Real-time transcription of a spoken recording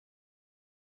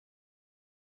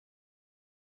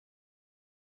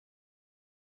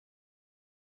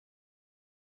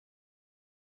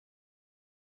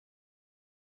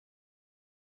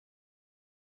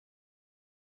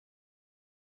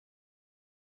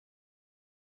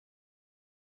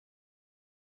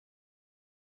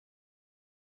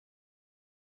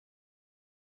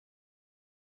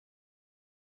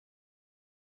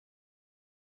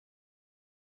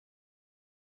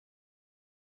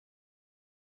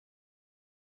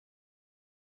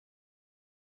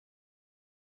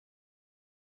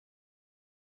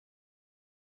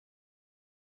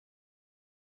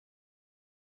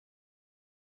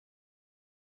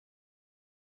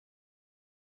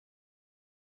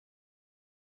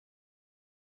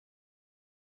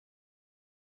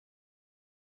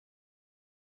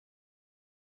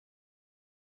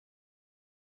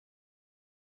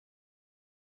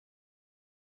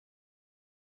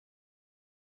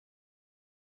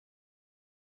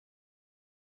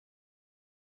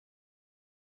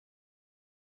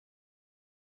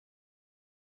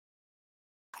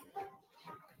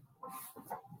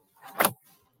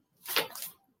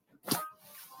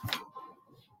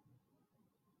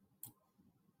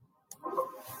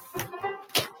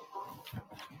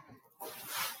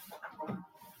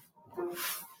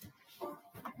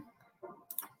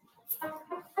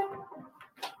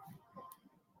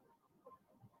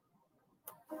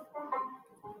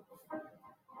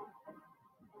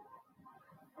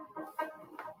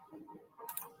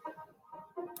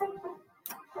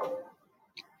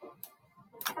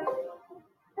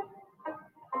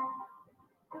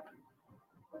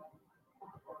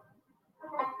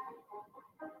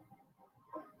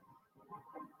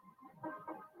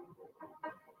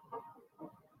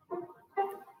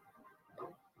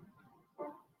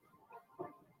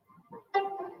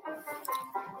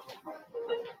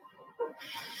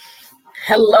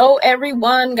Hello,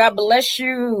 everyone. God bless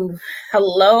you.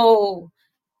 Hello.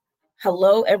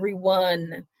 Hello,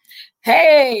 everyone.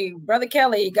 Hey, Brother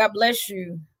Kelly, God bless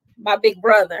you. My big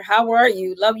brother, how are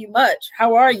you? Love you much.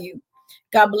 How are you?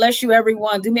 God bless you,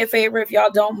 everyone. Do me a favor if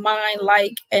y'all don't mind,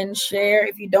 like and share.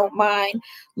 If you don't mind,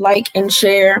 like and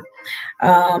share.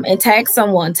 And tag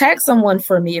someone. Tag someone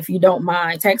for me if you don't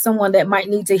mind. Tag someone that might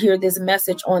need to hear this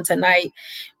message on tonight.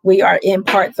 We are in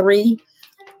part 3.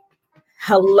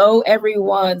 Hello,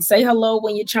 everyone. Say hello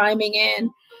when you're chiming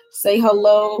in. Say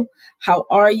hello. How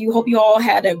are you? Hope you all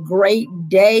had a great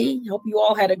day.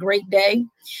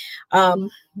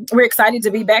 We're excited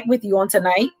to be back with you on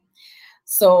tonight.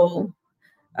 So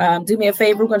do me a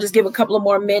favor. We're going to just give a couple of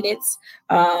more minutes.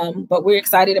 But we're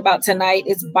excited about tonight.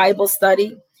 It's Bible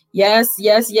study. Yes.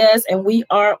 And we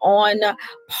are on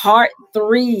part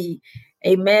 3,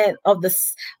 amen, of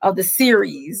the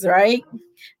series, right?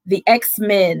 The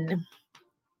X-Men.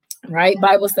 Right?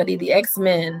 Bible study, the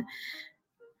X-Men.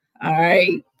 All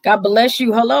right. God bless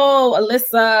you. Hello,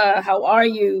 Alyssa. How are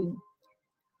you?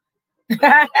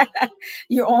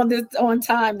 You're on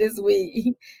time this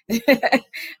week.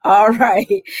 All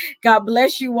right. God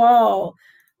bless you all.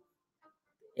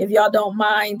 If y'all don't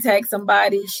mind, tag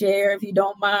somebody, share if you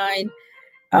don't mind.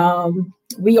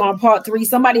 We on part 3.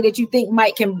 Somebody that you think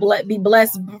can be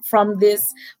blessed from this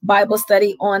Bible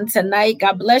study on tonight.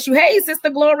 God bless you. Hey, Sister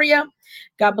Gloria.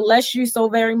 God bless you so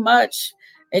very much.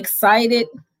 Excited.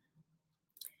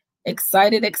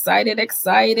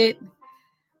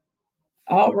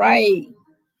 All right.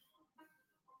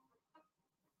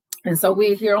 And so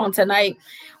we're here on tonight.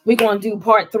 We're going to do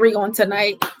part 3 on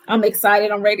tonight. I'm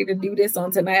excited. I'm ready to do this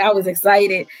on tonight. I was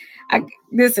excited.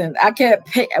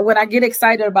 When I get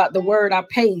excited about the word, I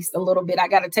pace a little bit. I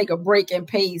got to take a break and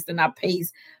pace, and I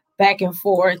pace back and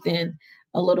forth and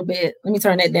a little bit. Let me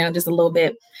turn that down just a little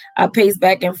bit. I pace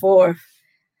back and forth.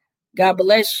 God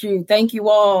bless you. Thank you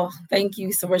all. Thank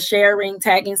you for sharing,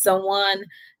 tagging someone,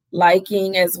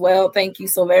 liking as well. Thank you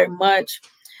so very much.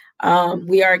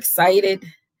 We are excited.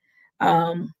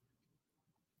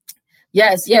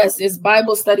 Yes, it's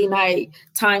Bible study night.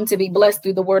 Time to be blessed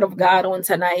through the word of God on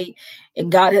tonight.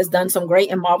 And God has done some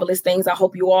great and marvelous things. I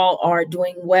hope you all are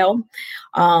doing well.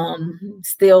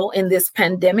 Still in this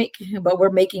pandemic, but we're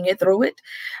making it through it.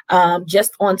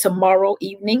 Just on tomorrow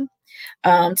evening.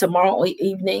 Tomorrow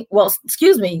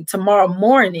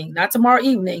morning, not tomorrow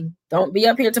evening. Don't be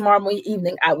up here tomorrow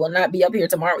evening. I will not be up here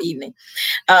tomorrow evening.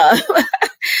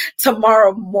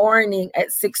 Tomorrow morning at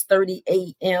 6:30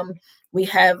 a.m. we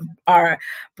have our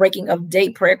Breaking of Day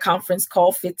prayer conference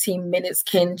call. 15 minutes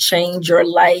can change your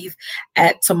life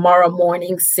at tomorrow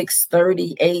morning,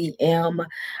 6:30 a.m.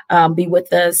 Be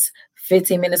with us.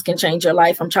 15 minutes can change your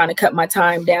life. I'm trying to cut my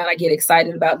time down. I get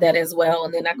excited about that as well.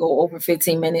 And then I go over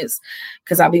 15 minutes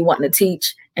because I'll be wanting to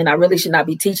teach. And I really should not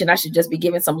be teaching. I should just be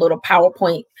giving some little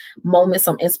PowerPoint moments,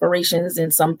 some inspirations,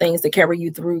 and some things to carry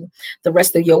you through the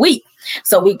rest of your week.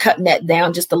 So we cutting that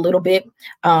down just a little bit.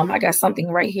 I got something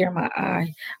right here in my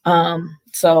eye.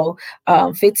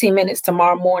 15 minutes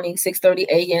tomorrow morning, 6:30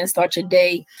 a.m. Start your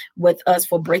day with us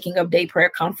for Breaking of Day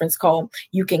prayer conference call.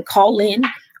 You can call in,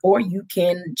 or you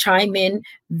can chime in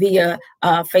via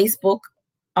Facebook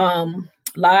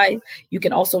Live. You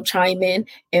can also chime in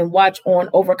and watch on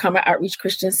Overcomer Outreach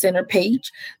Christian Center page.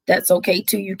 That's okay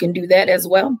too. You can do that as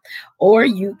well. Or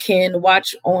you can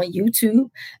watch on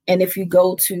YouTube. And if you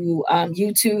go to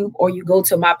YouTube, or you go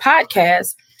to my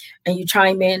podcast and you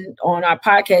chime in on our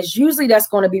podcast, usually that's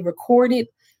going to be recorded.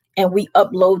 And we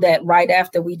upload that right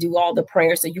after we do all the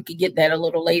prayers, so you can get that a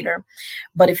little later.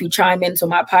 But if you chime into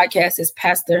my podcast, it's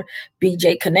Pastor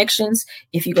BJ Connections.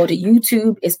 If you go to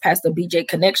YouTube, it's Pastor BJ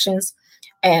Connections.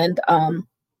 And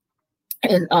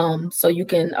so you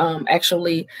can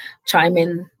actually chime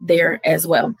in there as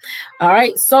well. All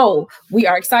right. So we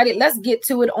are excited. Let's get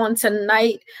to it on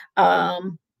tonight.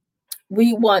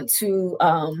 we want to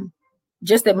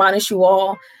just admonish you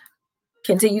all,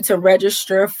 continue to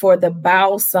register for the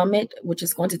BOW Summit, which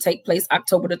is going to take place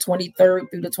October the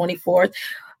 23rd through the 24th.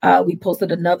 We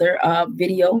posted another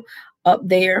video up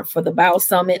there for the BOW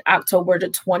Summit, October the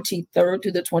 23rd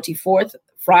through the 24th,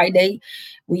 Friday.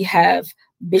 We have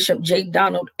Bishop J.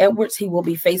 Donald Edwards. He will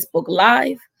be Facebook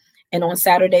Live. And on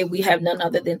Saturday, we have none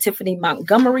other than Tiffany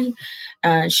Montgomery.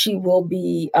 She will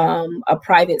be a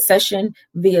private session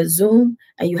via Zoom,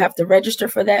 and you have to register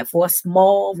for that for a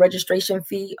small registration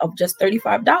fee of just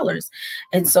 $35.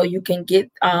 And so you can get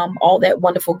all that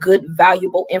wonderful, good,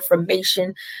 valuable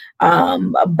information.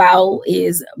 About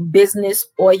is business,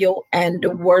 oil, and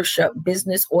worship.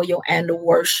 Business, oil, and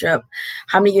worship.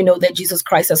 How many of you know that Jesus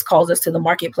Christ has called us to the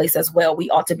marketplace as well? We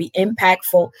ought to be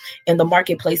impactful in the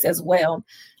marketplace as well.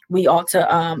 We ought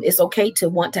to, it's okay to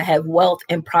want to have wealth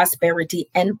and prosperity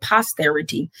and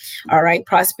posterity. All right.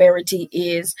 Prosperity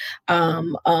is,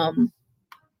 you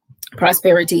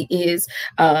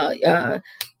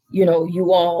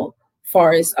all,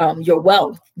 far as your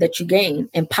wealth that you gain,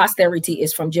 and posterity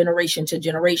is from generation to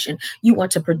generation. You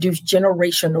want to produce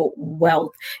generational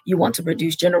wealth. You want to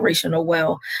produce generational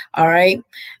wealth. All right.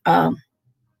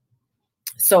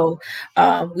 So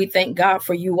we thank God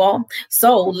for you all.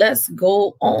 So let's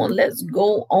go on. Let's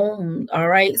go on. All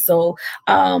right. So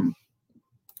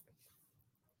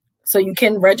so you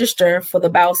can register for the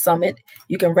BOW Summit.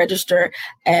 You can register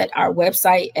at our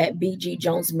website at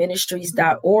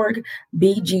bgjonesministries.org,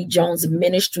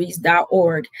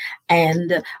 bgjonesministries.org.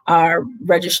 And our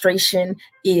registration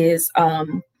is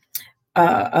go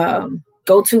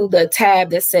to the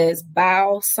tab that says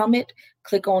BOW Summit.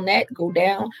 Click on that, go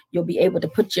down. You'll be able to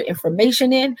put your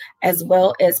information in as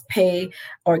well as pay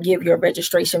or give your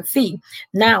registration fee.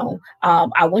 Now,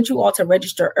 I want you all to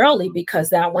register early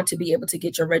because now I want to be able to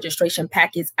get your registration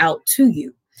packets out to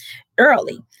you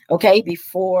early, okay,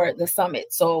 before the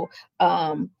summit. So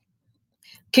can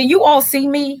you all see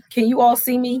me? Can you all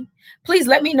see me? Please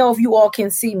let me know if you all can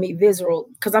see me visual,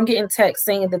 because I'm getting text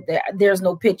saying that there's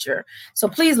no picture. So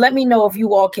please let me know if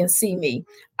you all can see me.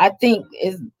 I think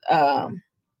is can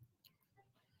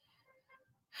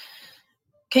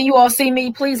you all see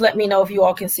me? Please let me know if you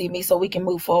all can see me so we can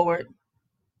move forward.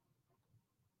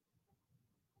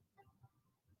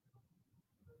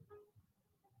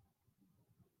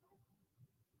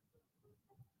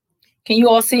 Can you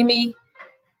all see me?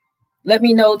 Let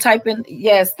me know. Type in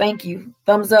yes. Thank you.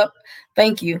 Thumbs up.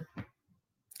 Thank you.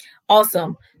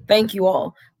 Awesome. Thank you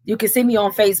all. You can see me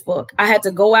on Facebook. I had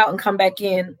to go out and come back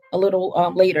in a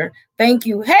little later. Thank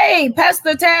you. Hey,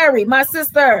 Pastor Terry, my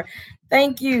sister.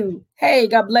 Thank you. Hey,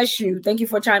 God bless you. Thank you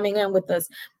for chiming in with us,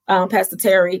 Pastor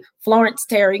Terry. Florence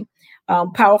Terry,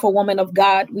 powerful woman of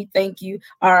God. We thank you.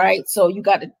 All right. So you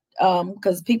got to,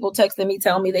 because people texting me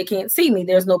telling me they can't see me.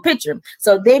 There's no picture.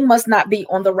 So they must not be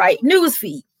on the right news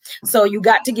feed. So you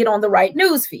got to get on the right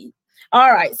news feed.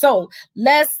 All right, so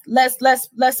let's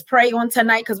pray on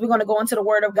tonight, because we're going to go into the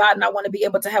Word of God, and I want to be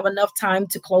able to have enough time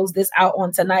to close this out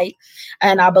on tonight,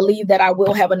 and I believe that I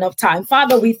will have enough time.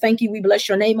 Father, we thank you, we bless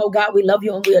your name, oh God, we love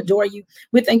you and we adore you.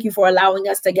 We thank you for allowing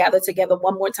us to gather together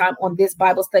one more time on this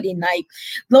Bible study night.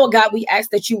 Lord God, we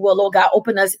ask that you will, Lord God,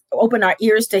 open our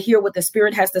ears to hear what the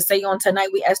Spirit has to say on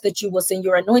tonight. We ask that you will send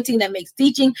your anointing that makes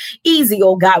teaching easy,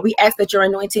 oh God. We ask that your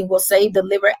anointing will save,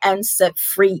 deliver, and set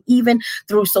free, even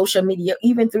through social media,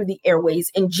 even through the airways.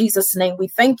 In Jesus' name, we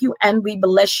thank you and we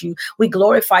bless you. We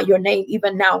glorify your name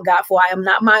even now, God, for I am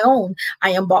not my own. I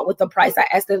am bought with a price. I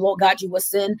ask that, Lord God, you will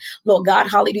send, Lord God,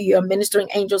 hallelujah, your ministering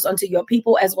angels unto your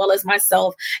people as well as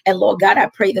myself. And Lord God, I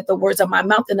pray that the words of my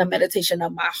mouth and the meditation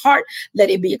of my heart, let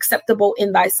it be acceptable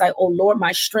in thy sight, O Lord,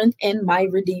 my strength and my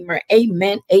redeemer.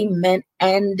 Amen, amen,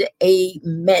 and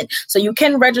amen. So you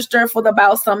can register for the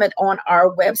BOW Summit on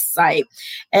our website.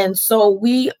 And so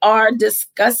we are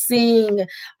discussing,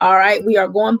 all right, we are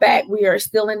going back. We are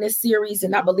still in this series,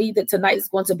 and I believe that tonight is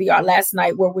going to be our last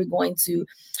night where we're going to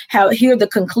hear the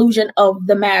conclusion of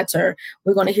the matter.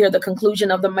 We're going to hear the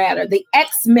conclusion of the matter. The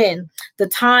X-Men, the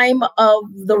time of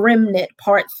the remnant,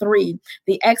 part 3.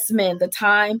 The X-Men, the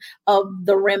time of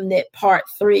the remnant, part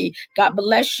 3. God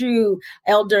bless you,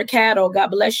 Elder Cattle. God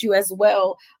bless you as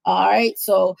well. All right,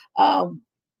 so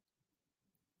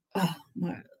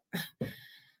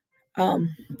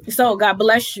so God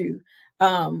bless you.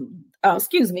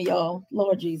 Excuse me, y'all.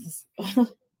 Lord Jesus.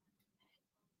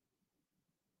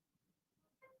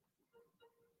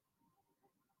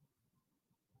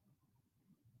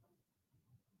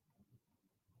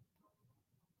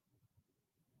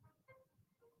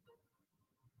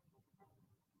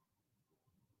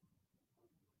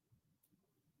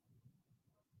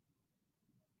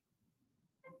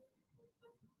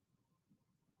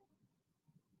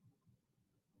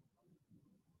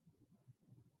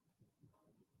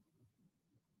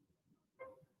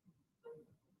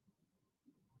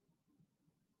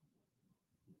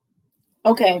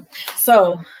 Okay,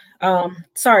 so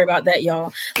sorry about that,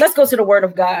 y'all. Let's go to the word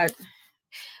of God.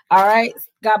 All right.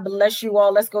 God bless you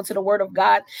all. Let's go to the word of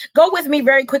God. Go with me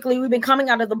very quickly. We've been coming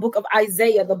out of the book of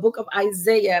Isaiah, the book of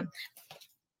Isaiah.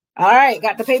 All right.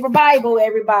 Got the paper Bible,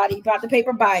 everybody. Got the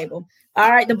paper Bible. All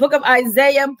right. The book of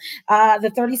Isaiah,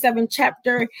 the 37th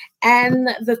chapter and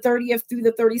the 30th through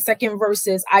the 32nd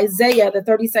verses. Isaiah, the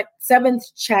 37th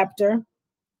chapter,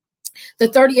 the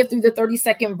 30th through the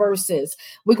 32nd verses.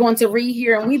 We're going to read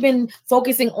here, and we've been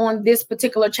focusing on this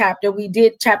particular chapter. We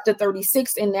did chapter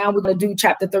 36, and now we're going to do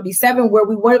chapter 37, where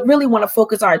we really want to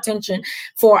focus our attention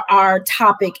for our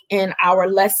topic in our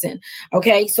lesson.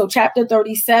 Okay, so chapter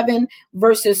 37,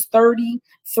 verses 30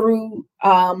 through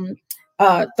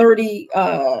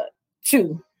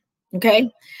 32.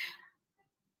 Okay.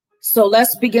 So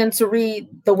let's begin to read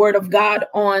the word of God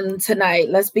on tonight.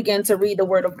 Let's begin to read the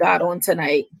word of God on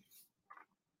tonight.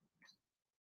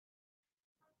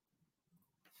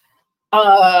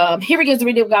 Here begins the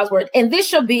reading of God's word. And this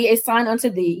shall be a sign unto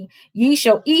thee: ye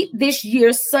shall eat this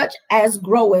year such as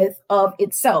groweth of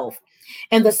itself,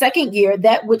 and the second year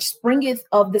that which springeth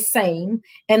of the same,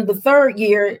 and the third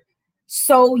year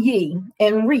sow ye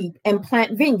and reap and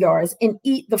plant vineyards and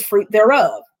eat the fruit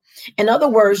thereof. In other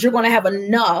words, you're going to have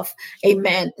enough,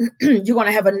 amen. You're going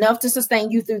to have enough to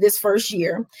sustain you through this first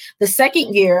year. The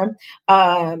second year,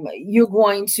 you're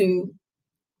going to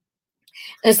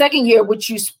the second year which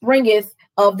you springeth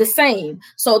of the same.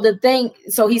 So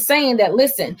he's saying that,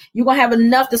 listen, you're gonna have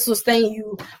enough to sustain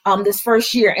you this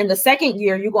first year, and the second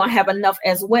year you're gonna have enough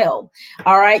as well.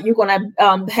 All right, you're gonna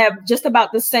have just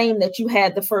about the same that you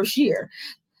had the first year.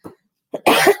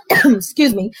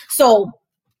 Excuse me. So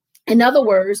in other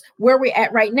words, where we're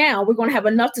at right now, we're going to have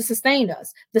enough to sustain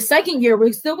us. The second year,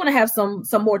 we're still going to have some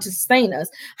more to sustain us.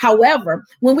 However,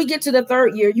 when we get to the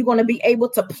third year, you're going to be able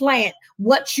to plant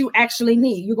what you actually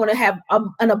need. You're going to have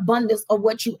an abundance of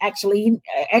what you actually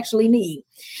need.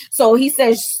 So he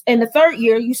says, in the third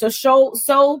year, you shall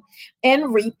sow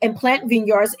and reap and plant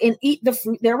vineyards and eat the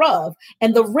fruit thereof.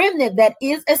 And the remnant that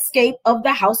is escaped of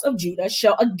the house of Judah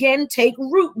shall again take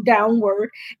root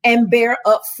downward and bear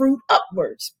up fruit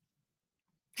upwards.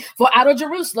 For out of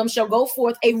Jerusalem shall go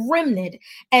forth a remnant,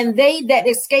 and they that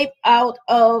escape out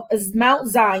of Mount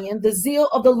Zion, the zeal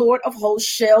of the Lord of hosts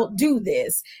shall do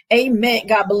this. Amen.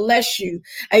 God bless you.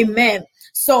 Amen.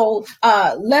 So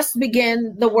let's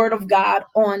begin the word of God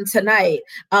on tonight.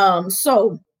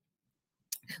 So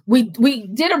we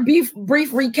did a brief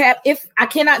recap. If I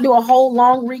cannot do a whole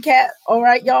long recap, all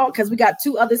right, y'all, because we got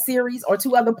two other series or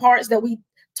two other parts that we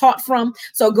taught from.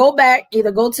 So go back, either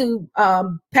go to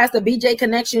Pastor BJ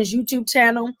Connections YouTube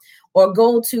channel, or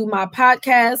go to my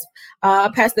podcast,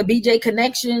 Pastor BJ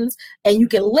Connections, and you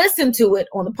can listen to it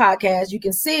on the podcast. You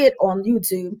can see it on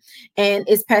YouTube, and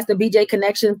it's Pastor BJ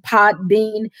Connections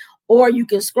Podbean, or you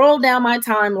can scroll down my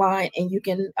timeline and you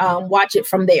can watch it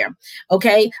from there.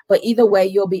 Okay. But either way,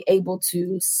 you'll be able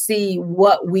to see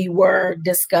what we were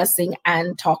discussing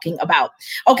and talking about.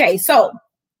 Okay. So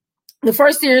the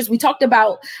first series we talked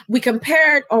about, we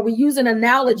compared, or we use an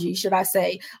analogy, should I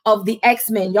say, of the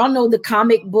X-Men. Y'all know the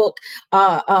comic book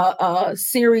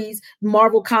series,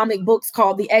 Marvel comic books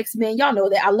called the X-Men. Y'all know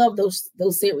that. I love those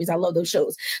series. I love those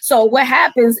shows. So what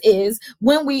happens is,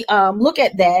 when we look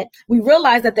at that, we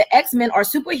realize that the X-Men are a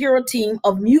superhero team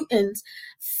of mutants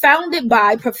founded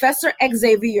by Professor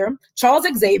Xavier, Charles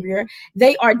Xavier.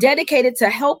 They are dedicated to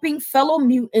helping fellow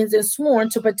mutants and sworn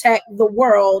to protect the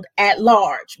world at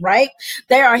large, right?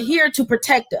 They are here to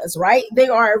protect us, right? They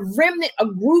are a remnant, a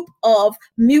group of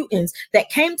mutants that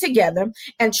came together,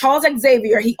 and Charles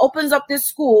Xavier, he opens up this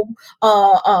school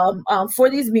for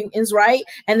these mutants, right?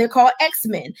 And they're called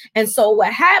X-Men. And so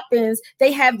what happens,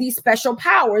 they have these special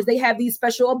powers. They have these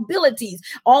special abilities.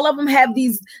 All of them have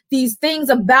these things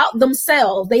about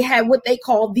themselves. They have what they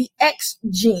call the X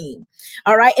gene.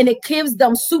 All right. And it gives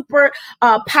them super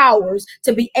powers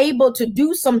to be able to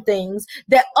do some things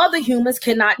that other humans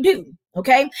cannot do.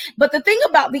 Okay. But the thing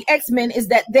about the X-Men is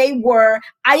that they were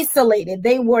isolated.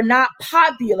 They were not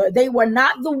popular. They were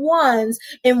not the ones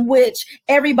in which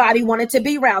everybody wanted to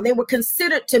be around. They were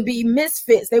considered to be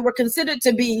misfits. They were considered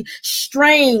to be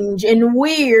strange and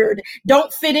weird,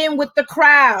 don't fit in with the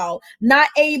crowd, not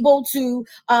able to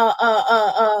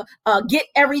get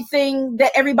everything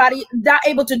that everybody, not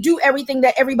able to do everything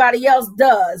that everybody else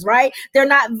does, right? They're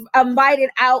not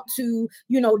invited out to,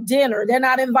 dinner. They're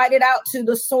not invited out to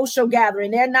the social gathering.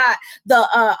 gathering. They're not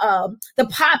the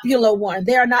popular one.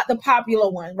 They are not the popular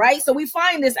one, right? So we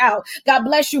find this out. God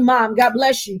bless you, Mom. God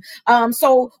bless you.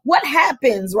 So what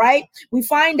happens, right? We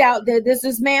find out that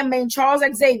this man named Charles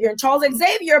Xavier, and Charles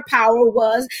Xavier power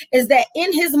is that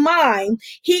in his mind,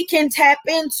 he can tap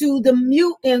into the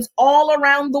mutants all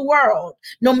around the world.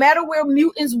 No matter where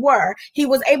mutants were, he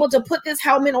was able to put this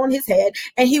helmet on his head,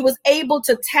 and he was able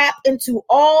to tap into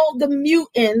all the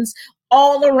mutants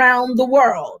all around the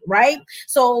world, right?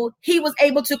 So he was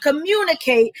able to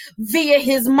communicate via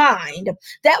his mind.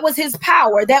 That was his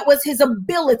power. That was his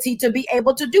ability to be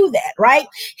able to do that, right?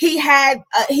 He had,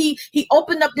 he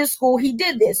opened up this school. He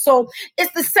did this. So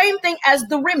it's the same thing as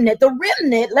the remnant. The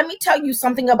remnant, let me tell you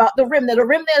something about the remnant. The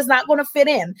remnant is not going to fit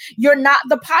in. You're not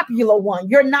the popular one.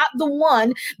 You're not the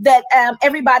one that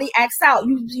everybody acts out.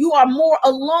 You are more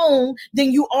alone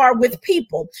than you are with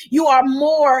people. You are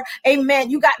more, amen.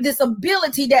 You got this ability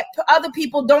that other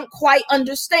people don't quite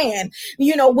understand.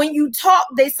 You know, when you talk,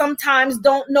 they sometimes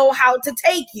don't know how to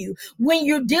take you. When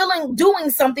you're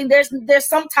doing something, there's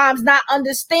sometimes not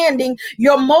understanding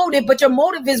your motive, but your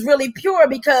motive is really pure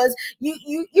because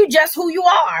you just who you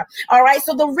are. All right.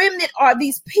 So the remnant are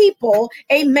these people,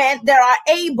 amen, that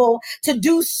are able to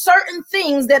do certain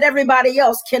things that everybody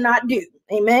else cannot do.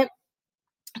 Amen.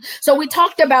 So we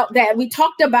talked about that. We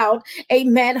talked about,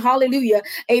 amen, hallelujah,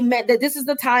 amen, that this is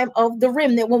the time of the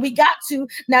remnant. When we got to,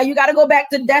 now you got to go back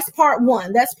to, that's part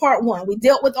one. That's part one. We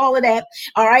dealt with all of that.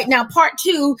 All right. Now part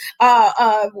two,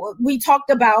 we talked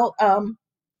about,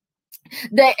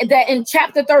 that in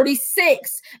chapter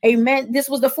 36, amen, this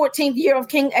was the 14th year of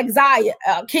King Hezekiah,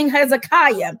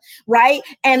 right?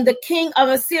 And the king of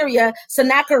Assyria,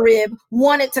 Sennacherib,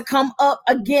 wanted to come up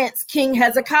against King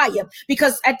Hezekiah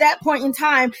because at that point in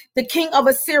time, the king of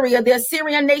Assyria, the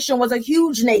Assyrian nation, was a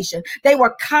huge nation. They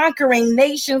were conquering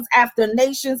nations after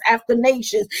nations after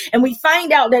nations. And we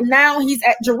find out that now he's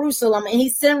at Jerusalem and he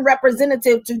sent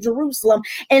representative to Jerusalem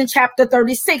in chapter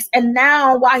 36. And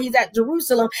now while he's at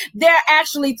Jerusalem, they're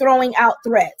actually throwing out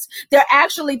threats. They're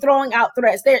actually throwing out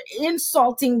threats. They're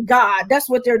insulting God. That's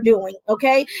what they're doing.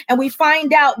 Okay. And we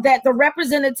find out that the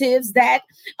representatives that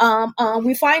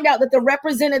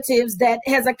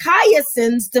Hezekiah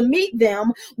sends to meet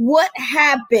them, what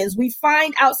happens? We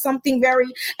find out something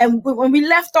and when we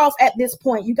left off at this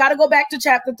point, you got to go back to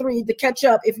chapter 3 to catch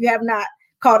up if you have not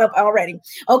caught up already.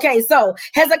 Okay, so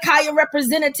Hezekiah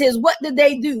representatives, what did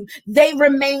they do? They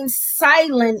remained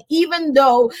silent, even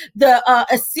though the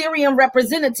Assyrian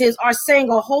representatives are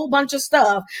saying a whole bunch of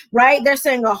stuff, right? They're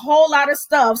saying a whole lot of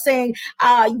stuff, saying,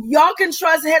 y'all can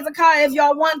trust Hezekiah if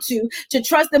y'all want to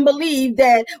trust and believe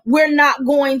that we're not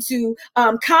going to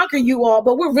conquer you all,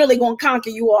 but we're really going to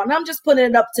conquer you all. And I'm just putting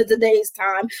it up to today's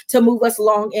time to move us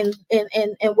along in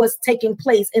what's taking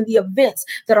place in the events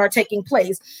that are taking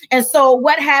place. And so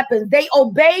what happens? They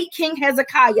obey King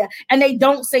Hezekiah and they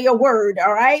don't say a word.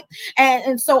 All right.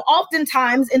 And so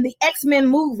oftentimes in the X-Men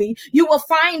movie, you will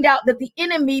find out that the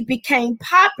enemy became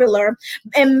popular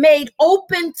and made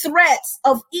open threats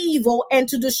of evil and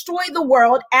to destroy the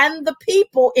world and the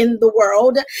people in the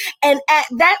world. And at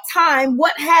that time,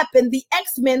 what happened? The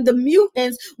X-Men, the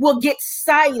mutants, will get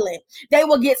silent. They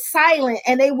will get silent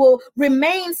and they will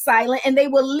remain silent and they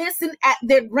will listen at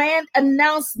their grand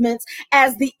announcements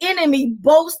as the enemy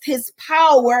boast his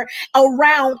power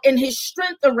around and his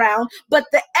strength around. But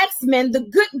the X-Men, the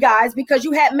good guys, because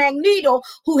you had Magneto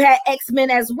who had X-Men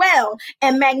as well,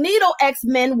 and Magneto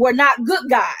X-Men were not good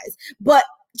guys, but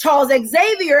Charles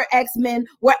Xavier X-Men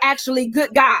were actually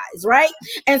good guys, right?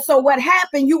 And so what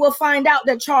happened, you will find out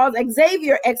that Charles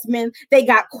Xavier X-Men, they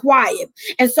got quiet.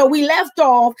 And so we left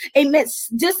off, amen,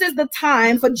 this is the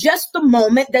time for just the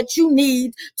moment that you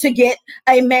need to get,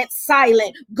 amen,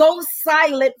 silent. Go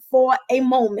silent for a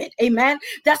moment, amen.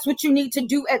 That's what you need to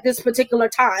do at this particular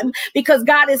time because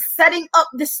God is setting up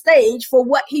the stage for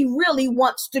what he really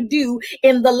wants to do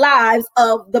in the lives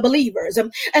of the believers.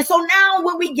 And so now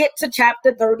when we get to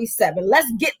chapter 37.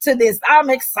 Let's get to this.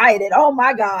 I'm excited. Oh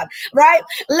my God. Right?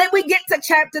 Let me get to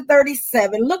chapter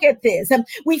 37. Look at this.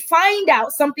 We find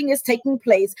out something is taking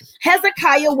place.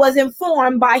 Hezekiah was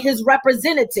informed by his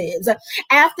representatives.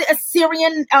 After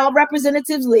Assyrian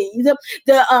representatives leave,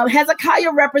 the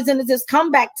Hezekiah representatives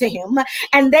come back to him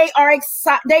and they are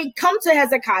excited. They come to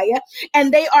Hezekiah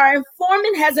and they are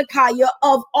informing Hezekiah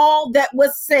of all that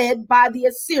was said by the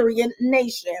Assyrian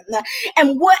nation.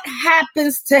 And what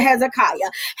happens to Hezekiah?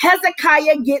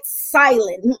 Hezekiah gets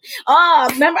silent.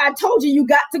 Remember I told you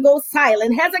got to go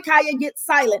silent. Hezekiah gets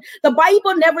silent. The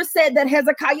Bible never said that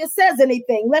Hezekiah says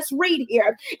anything. Let's read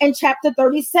here in chapter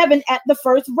 37 at the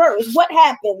first verse. What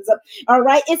happens? All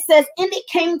right. It says, and it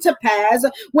came to pass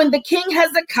when the king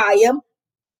Hezekiah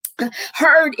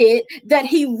heard it that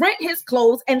he rent his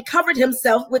clothes and covered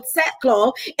himself with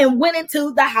sackcloth and went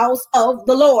into the house of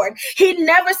the Lord. He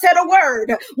never said a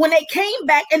word. When they came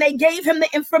back and they gave him the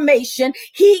information,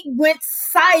 he went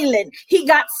silent. He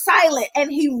got silent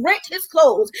and he rent his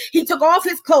clothes. He took off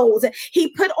his clothes. He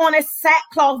put on a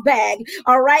sackcloth bag.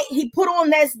 All right. He put on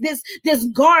this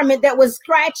garment that was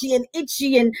scratchy and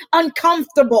itchy and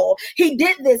uncomfortable. He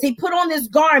did this. He put on this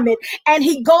garment and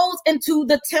he goes into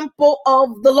the temple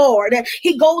of the Lord.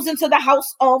 He goes into the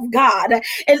house of God.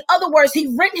 In other words,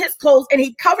 he rent his clothes and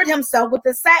he covered himself with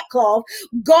the sackcloth,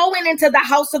 going into the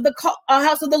house of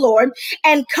the Lord,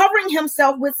 and covering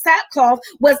himself with sackcloth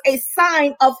was a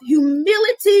sign of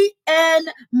humility and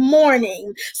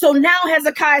mourning. So now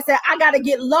Hezekiah said, I got to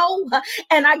get low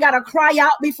and I got to cry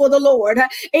out before the Lord.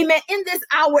 Amen. In this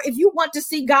hour, if you want to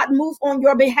see God move on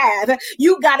your behalf,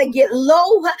 you got to get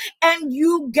low and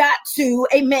you got to,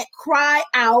 amen, cry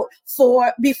out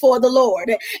before the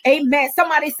Lord. Amen.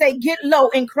 Somebody say, get low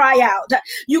and cry out.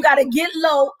 You got to get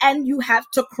low and you have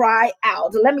to cry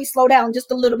out. Let me slow down just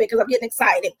a little bit because I'm getting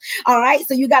excited. All right.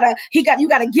 So you got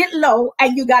to get low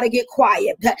and you got to get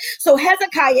quiet. So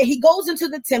Hezekiah, he goes into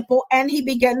the temple and he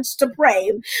begins to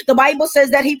pray. The Bible says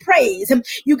that he prays.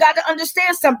 You got to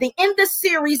understand something. In the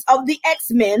series of the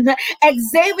X-Men,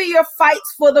 Xavier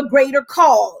fights for the greater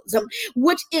cause,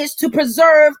 which is to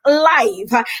preserve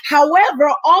life. However,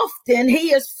 often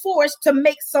he is forced to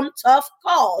make some tough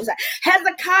calls.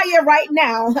 Hezekiah right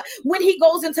now, when he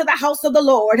goes into the house of the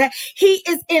Lord, he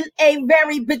is in a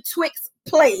very betwixt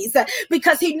place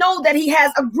because he knows that he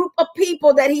has a group of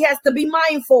people that he has to be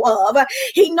mindful of.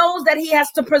 He knows that he has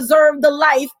to preserve the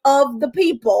life of the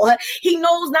people. He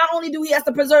knows not only do he has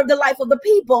to preserve the life of the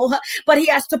people, but he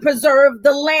has to preserve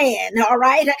the land. All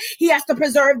right. He has to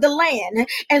preserve the land.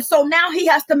 And so now he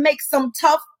has to make some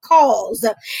tough calls.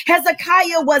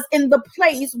 Hezekiah was in the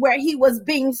place where he was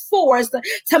being forced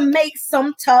to make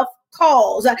some tough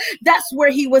calls. That's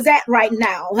where he was at right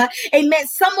now. Amen.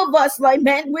 Some of us, like,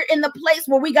 man, we're in the place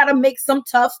where we got to make some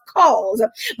tough calls.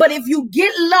 But if you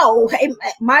get low, amen,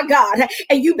 my God,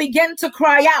 and you begin to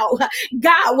cry out,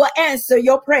 God will answer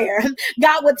your prayer.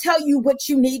 God will tell you what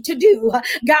you need to do.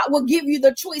 God will give you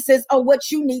the choices of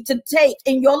what you need to take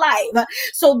in your life.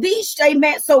 So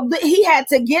he had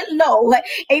to get low,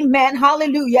 amen,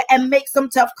 hallelujah, and make some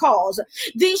tough calls.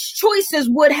 These choices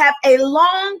would have a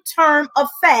long-term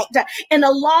effect and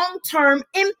a long-term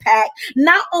impact,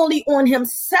 not only on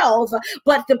himself,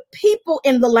 but the people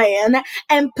in the land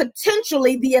and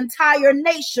potentially the entire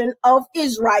nation of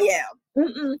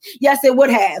Israel. Yes, it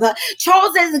would have.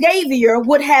 Charles Xavier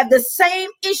would have the same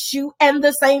issue and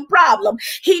the same problem.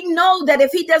 He knows that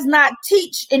if he does not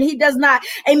teach and he does not,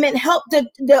 amen, help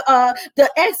the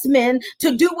X-Men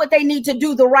to do what they need to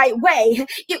do the right way,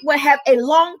 it will have a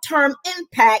long-term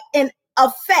impact and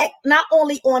effect not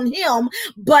only on him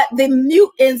but the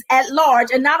mutants at large,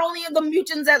 and not only the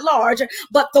mutants at large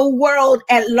but the world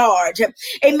at large.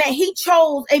 Amen. He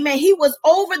was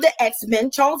over the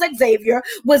X-Men. Charles Xavier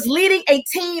was leading a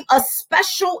team of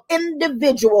special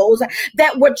individuals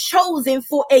that were chosen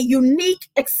for a unique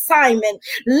assignment.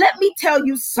 Let me tell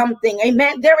you something,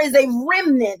 amen. There is a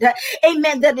remnant,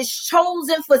 amen, that is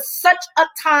chosen for such a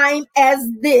time as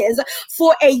this,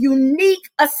 for a unique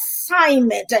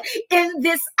assignment. In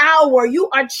this hour, you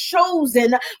are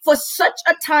chosen for such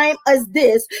a time as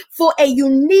this, for a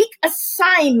unique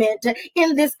assignment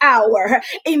in this hour.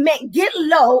 Amen. Get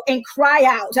low and cry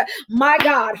out. My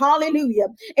God, hallelujah.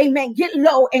 Amen. Get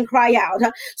low and cry out.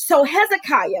 So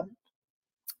Hezekiah,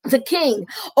 the king,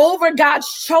 over God's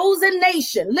chosen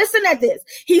nation. Listen at this.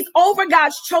 He's over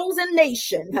God's chosen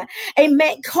nation.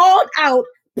 Amen.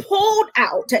 Pulled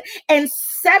out and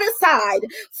set aside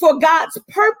for God's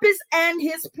purpose and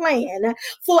his plan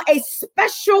for a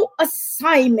special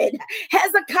assignment.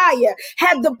 Hezekiah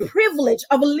had the privilege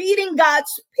of leading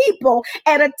God's people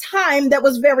at a time that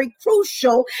was very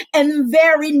crucial and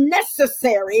very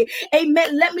necessary.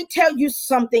 Amen. Let me tell you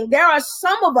something. There are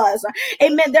some of us,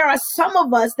 amen. There are some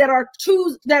of us that are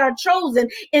chosen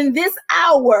in this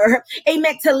hour,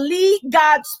 amen, to lead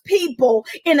God's people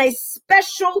in a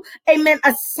special, amen,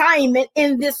 assignment assignment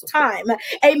in this time.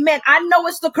 Amen. I know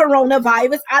it's the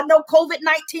coronavirus. I know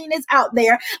COVID-19 is out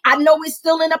there. I know we're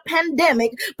still in a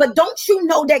pandemic, but don't you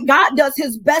know that God does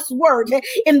his best work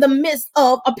in the midst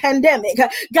of a pandemic?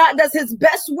 God does his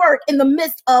best work in the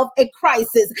midst of a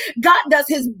crisis. God does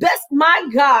his best, my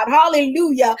God,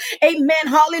 hallelujah, amen,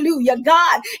 hallelujah.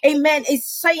 God, amen, is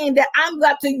saying that I'm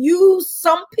going to use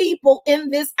some people in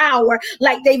this hour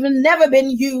like they've never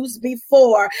been used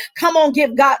before. Come on,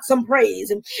 give God some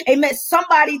praise. Amen.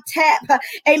 Somebody tap,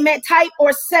 amen, type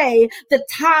or say the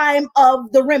time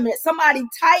of the remnant. Somebody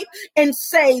type and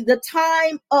say the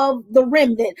time of the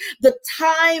remnant. The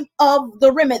time of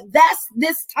the remnant. That's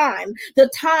this time, the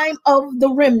time of the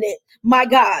remnant. My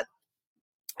God.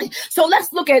 So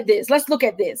let's look at this. Let's look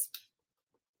at this.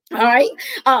 All right.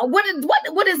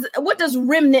 What does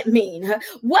remnant mean?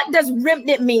 What does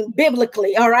remnant mean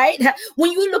biblically? All right. When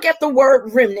you look at the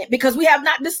word remnant, because we have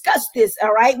not discussed this.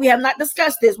 All right. We have not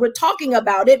discussed this. We're talking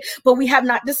about it, but we have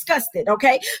not discussed it.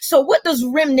 Okay. So what does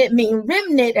remnant mean?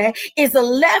 Remnant is a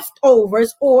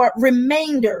leftovers or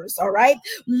remainders. All right.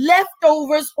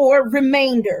 Leftovers or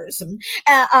remainders.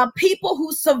 People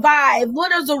who survive.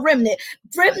 What is a remnant?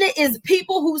 Remnant is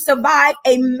people who survive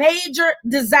a major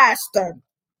disaster.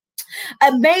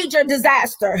 A major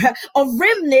disaster. A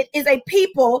remnant is a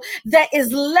people that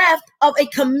is left of a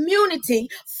community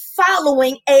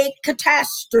following a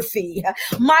catastrophe.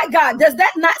 My God, does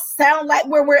that not sound like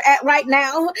where we're at right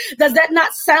now? Does that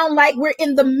not sound like we're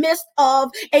in the midst of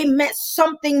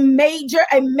something major?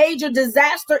 A major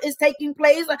disaster is taking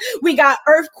place. We got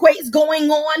earthquakes going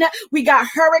on. We got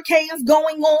hurricanes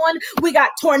going on. We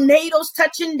got tornadoes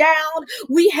touching down.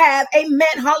 We have, amen,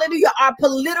 hallelujah, our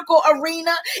political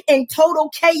arena in total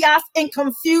chaos and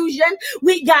confusion.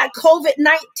 We got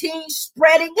COVID-19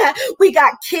 spreading. We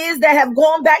got kids that have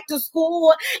gone back to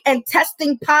school and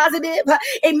testing positive.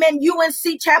 Amen.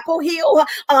 UNC Chapel Hill,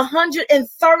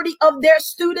 130 of their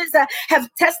students have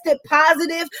tested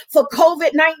positive for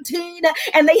COVID-19,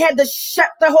 and they had to shut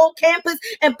the whole campus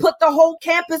and put the whole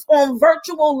campus on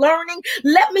virtual learning.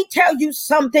 Let me tell you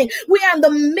something. We are in the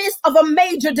midst of a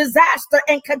major disaster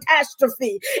and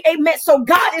catastrophe. Amen. So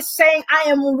God is saying, I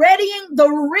am readying the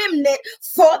remnant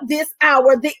for this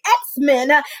hour. The X-Men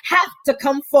have to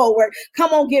come forward.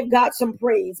 Come on, give God some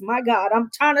praise. My God, I'm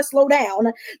trying to slow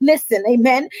down. Listen,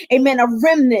 amen. Amen. A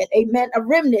remnant, amen. A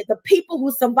remnant, the people who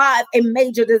survive a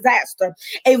major disaster.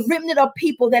 A remnant of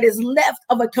people that is left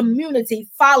of a community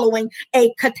following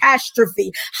a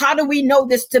catastrophe. How do we know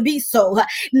this to be so?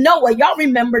 Noah, y'all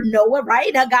remember Noah,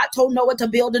 right? God told Noah to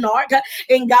build an ark,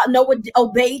 and Noah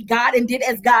obeyed God and did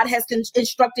as God has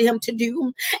instructed him to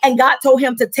do. And God told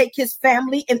him to take his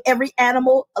family and every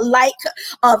animal like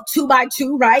of 2 by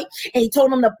 2, right? And he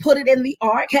told him to put it in the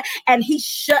ark, and he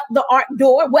shut the ark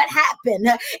door. What happened?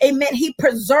 Amen. He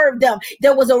preserved them.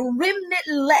 There was a remnant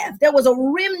left. There was a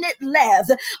remnant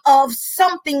left of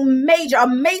something major, a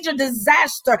major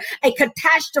disaster, a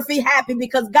catastrophe happened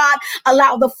because God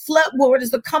allowed the flood waters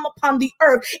to come upon the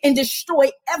earth and destroy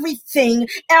everything,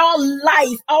 all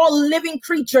life, all living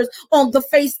creatures on the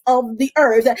face of the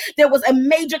earth. There was a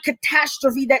major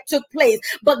catastrophe that took place,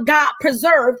 but God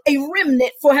preserved a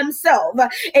remnant for himself.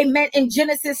 Amen. In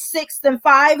Genesis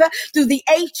 6:5 through the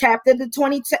 8th chapter, the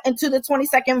 20 and to the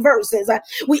 22nd verses.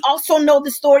 We also know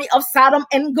the story of Sodom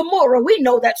and Gomorrah. We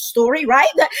know that story, right?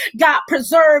 God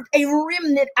preserved a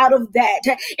remnant out of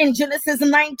that in Genesis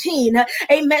 19.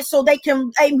 Amen. So they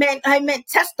can, amen,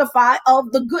 testify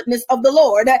of the goodness of the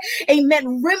Lord.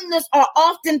 Amen. Remnants are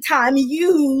oftentimes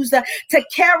used to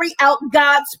carry out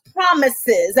God's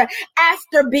promises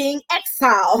after being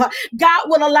exiled. God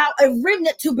will allow a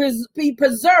remnant to be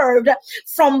preserved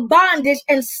from bondage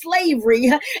and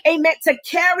slavery, amen, to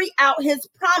carry out his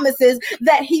promises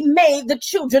that he made the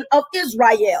children of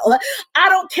Israel. I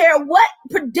don't care what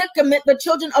predicament the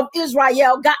children of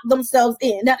Israel got themselves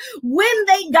in. When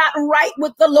they got right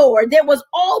with the Lord, there was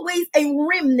always a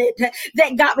remnant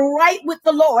that got right with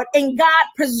the Lord, and God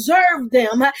preserved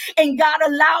them, and God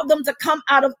allowed them to come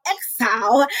out of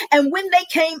exile. And when they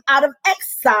came out of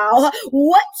exile,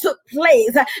 what took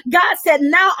place? God said,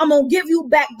 now I'm going to give you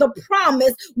back the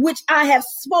promise which I have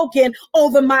spoken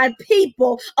over my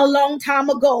people a long time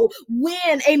ago.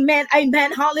 When, amen,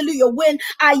 hallelujah, when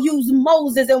I used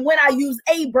Moses and when I used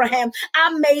Abraham,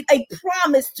 I made a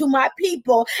promise to my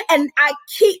people and I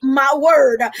keep my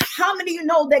word. How many of you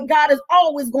know that God is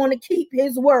always going to keep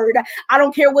his word? I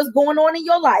don't care what's going on in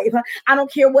your life. I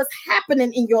don't care what's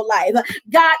happening in your life.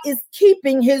 God is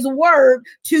keeping his word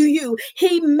to you.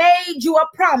 He made you a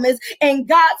promise, and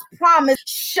God's promise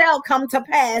shall come to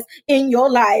pass in your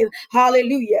life.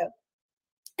 Hallelujah.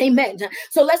 Amen.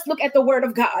 So let's look at the word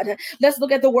of God. Let's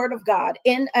look at the word of God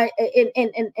in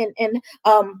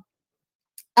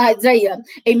Isaiah.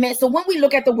 Amen. So when we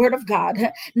look at the word of God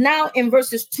now in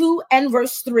verses 2 and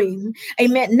verse 3,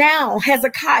 amen. Now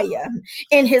Hezekiah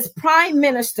and his prime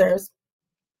ministers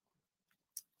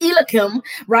Eliakim,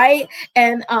 right,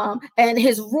 and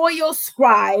his royal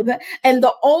scribe and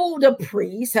the older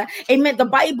priest, amen. The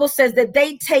Bible says that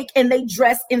they take and they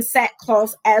dress in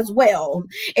sackcloth as well,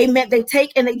 amen. They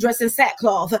take and they dress in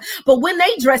sackcloth, but when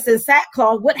they dress in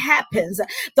sackcloth, what happens?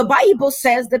 The Bible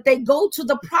says that they go to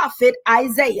the prophet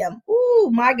Isaiah. Oh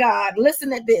my God,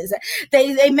 listen at this.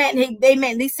 Amen.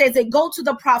 He says they go to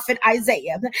the prophet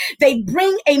Isaiah. They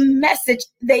bring a message.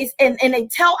 They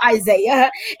tell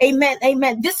Isaiah,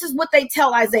 amen. This is what they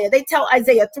tell Isaiah. They tell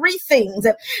Isaiah three things.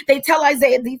 They tell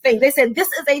Isaiah these things. They said, this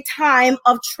is a time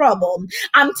of trouble.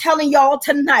 I'm telling y'all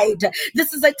tonight,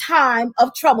 this is a time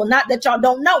of trouble. Not that y'all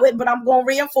don't know it, but I'm going to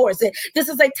reinforce it. This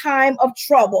is a time of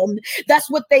trouble. That's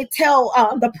what they tell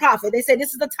the prophet. They say,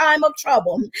 this is a time of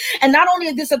trouble. And not only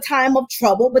is this a time of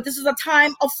trouble, but this is a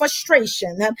time of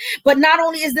frustration. But not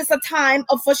only is this a time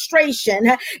of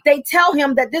frustration, they tell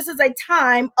him that this is a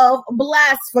time of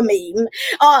blasphemy.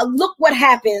 Look what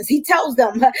happens. He tells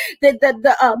them that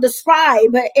the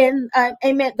scribe and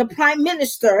amen, the prime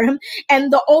minister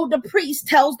and the older priest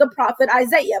tells the prophet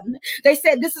Isaiah. They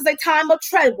said this is a time of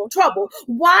trouble.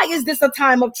 Why is this a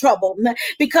time of trouble?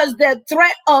 Because the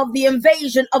threat of the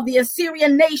invasion of the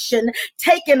Assyrian nation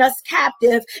taking us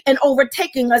captive and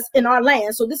overtaking us in our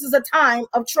land. So this is a time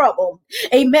of trouble.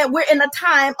 Amen. We're in a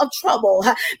time of trouble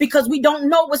because we don't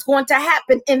know what's going to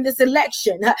happen in this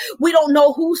election. We don't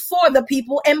know who's for the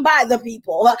people and by the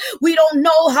people. We don't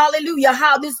know, hallelujah,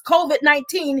 how this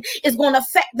COVID-19 is going to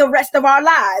affect the rest of our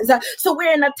lives. So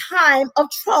we're in a time of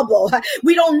trouble.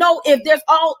 We don't know if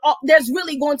there's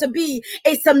really going to be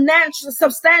a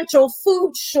substantial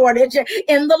food shortage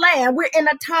in the land. We're in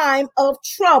a time of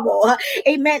trouble.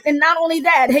 Amen. And not only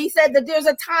that, he said that there's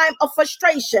a time of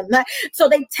frustration. So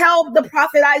they tell the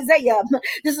prophet Isaiah,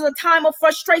 this is a time of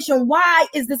frustration. Why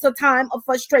is this a time of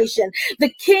frustration? The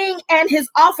king and his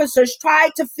officers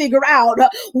tried to figure out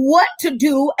what to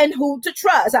do and who to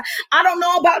trust. I don't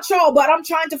know about y'all, but I'm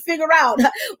trying to figure out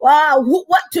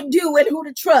what to do and who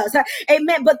to trust.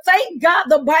 Amen. But thank God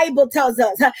the Bible tells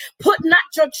us, put not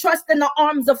your trust in the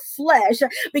arms of flesh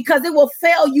because it will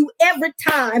fail you every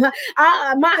time.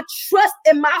 My trust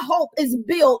and my hope is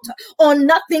built on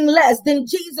nothing less than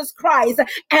Jesus Christ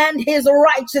and his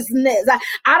righteousness.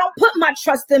 I don't put my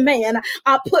trust in man.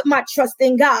 I put my trust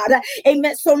in God.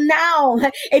 Amen. So now,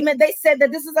 amen, they said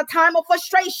that this is a time of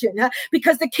frustration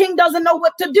because the king doesn't know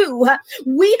what to do.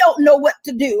 We don't know what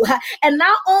to do. And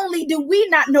not only do we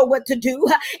not know what to do,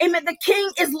 amen, the king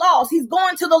is lost. He's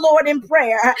going to the Lord in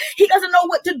prayer. He doesn't know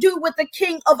what to do with the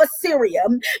king of Assyria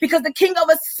because the king of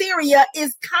Assyria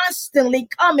is constantly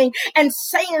coming and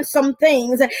saying some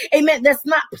things, amen, that's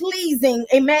not pleasing,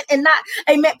 amen, and not,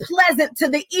 amen, pleasant to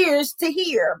the ears to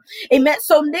hear. Amen.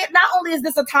 So not only is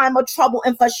this a time of trouble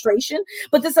and frustration,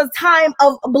 but this is a time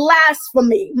of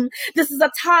blasphemy. This is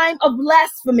a time of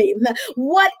blasphemy.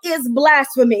 What is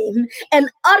blasphemy? An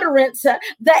utterance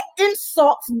that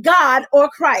insults God or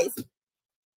Christ.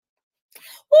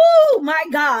 Oh my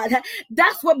God,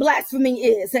 that's what blasphemy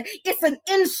is. It's an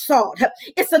insult.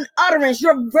 It's an utterance.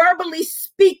 You're verbally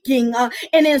speaking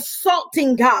and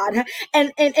insulting God.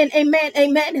 And amen,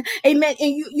 amen, amen.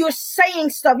 And you're saying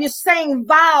stuff. You're saying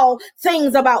vile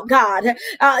things about God.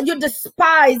 You're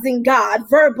despising God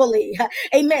verbally.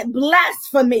 Amen.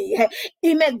 Blasphemy.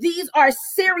 Amen. These are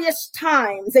serious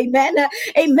times. Amen.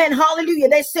 Amen. Hallelujah.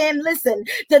 They're saying, listen,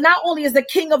 that not only is the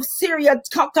king of Syria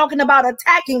talking about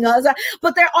attacking us,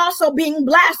 but they're also being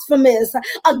blasphemous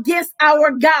against our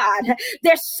God.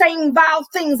 They're saying vile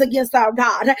things against our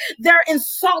God. They're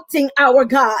insulting our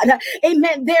God.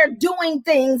 Amen. They're doing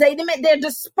things. Amen. They're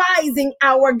despising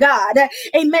our God.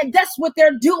 Amen. That's what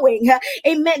they're doing.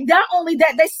 Amen. Not only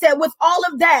that, they said with all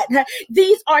of that,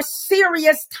 these are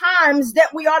serious times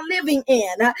that we are living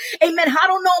in. Amen. I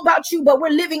don't know about you, but we're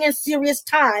living in serious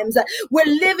times. We're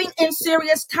living in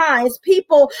serious times.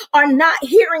 People are not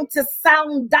hearing to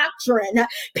sound doctrine.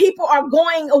 People are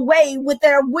going away with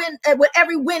their wind, with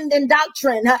every wind and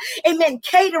doctrine. Amen.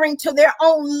 Catering to their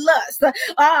own lust.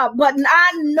 But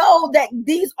I know that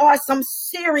these are some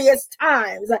serious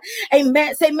times.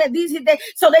 Amen. Say, amen.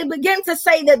 So they begin to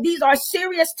say that these are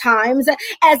serious times,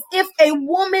 as if a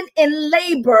woman in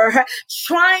labor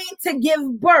trying to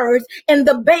give birth and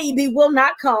the baby will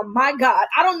not come. My God,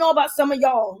 I don't know about some of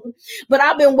y'all, but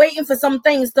I've been waiting for some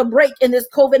things to break in this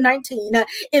COVID-19,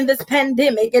 in this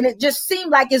pandemic, and it just seems seem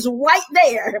like it's right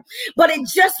there, but it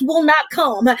just will not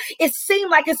come. It seems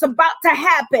like it's about to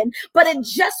happen, but it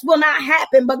just will not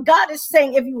happen. But God is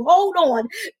saying, if you hold on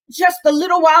just a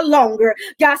little while longer,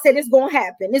 God said it's going to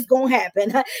happen. It's going to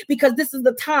happen because this is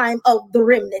the time of the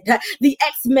remnant. The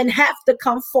X-Men have to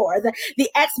come forth. The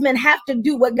X-Men have to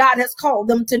do what God has called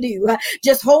them to do.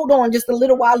 Just hold on just a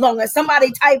little while longer.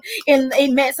 Somebody type in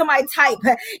amen. Somebody type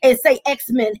and say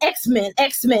X-Men, X-Men,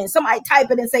 X-Men. Somebody type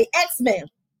it and say X-Men.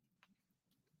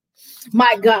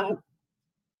 My God.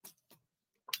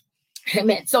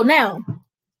 Amen. So now,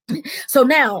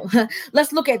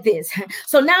 let's look at this.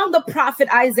 So now the prophet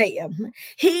Isaiah,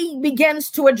 he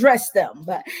begins to address them.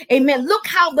 Amen. Look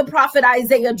how the prophet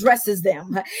Isaiah addresses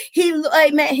them.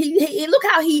 Amen. He look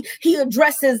how he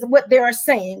addresses what they are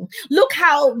saying. Look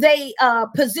how they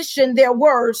position their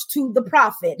words to the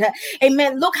prophet.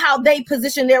 Amen. Look how they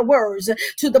position their words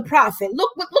to the prophet.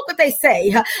 Look what they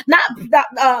say.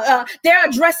 They're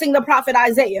addressing the prophet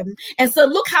Isaiah. And so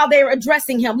look how they're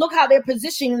addressing him. Look how they're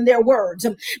positioning their words.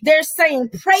 They're saying,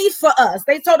 pray for us.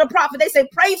 They told the prophet, they say,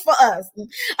 pray for us.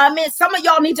 I mean, some of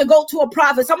y'all need to go to a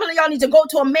prophet. Some of y'all need to go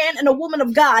to a man and a woman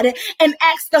of God and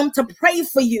ask them to pray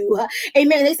for you.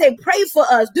 Amen. They say, pray for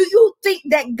us. Do you think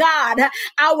that God,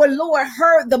 our Lord,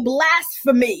 heard the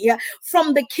blasphemy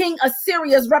from the king of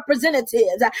Syria's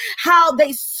representatives? How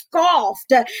they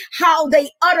scoffed, how they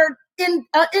uttered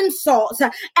insults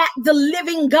at the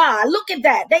living God. Look at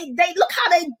that. They look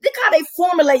how they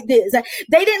formulate this.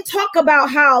 They didn't talk about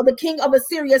how the king of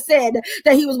Assyria said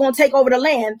that he was going to take over the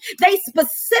land. They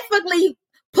specifically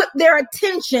put their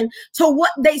attention to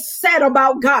what they said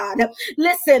about God.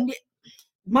 Listen,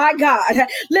 my God,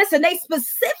 listen, they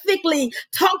specifically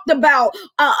talked about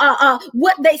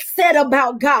what they said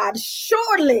about God.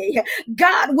 Surely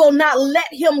God will not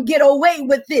let him get away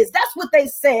with this. That's what they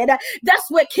said. That's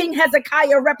what King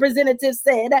Hezekiah representative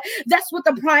said. That's what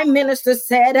the prime minister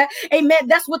said. Amen.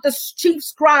 That's what the chief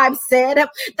scribe said.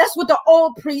 That's what the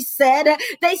old priest said.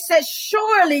 They said,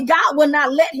 surely God will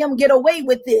not let him get away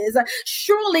with this.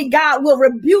 Surely God will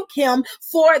rebuke him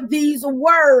for these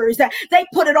words. They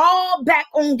put it all back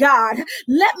on God.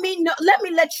 Let me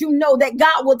let you know that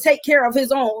God will take care of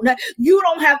his own. You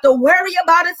don't have to worry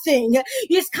about a thing.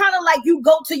 It's kind of like you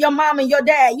go to your mom and your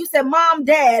dad. You said, Mom,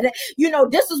 Dad,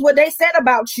 this is what they said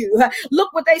about you.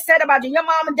 Look what they said about you. Your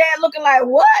mom and dad looking like,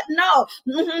 what? No.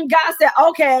 God said,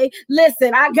 okay,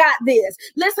 listen, I got this.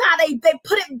 Listen how they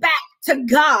put it back to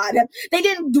God. They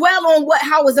didn't dwell on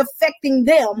how was affecting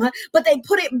them, but they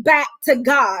put it back to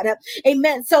God.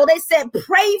 Amen. So they said,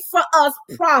 pray for us,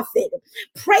 prophet.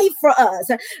 Pray for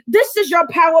us. This is your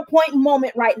PowerPoint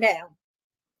moment right now.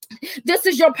 This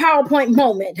is your PowerPoint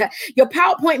moment. Your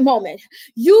PowerPoint moment.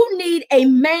 You need a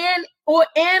man or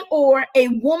a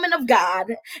woman of God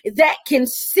that can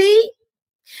see,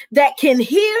 that can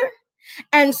hear,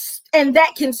 and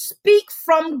that can speak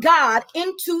from God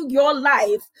into your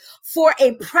life for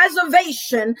a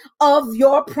preservation of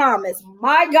your promise.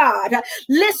 My God,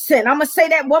 listen, I'm going to say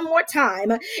that one more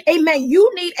time. Amen. You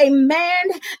need a man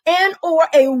and or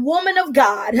a woman of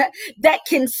God that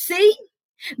can see,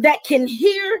 that can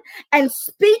hear and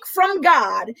speak from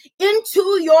God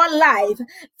into your life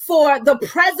for the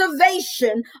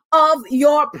preservation of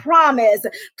your promise.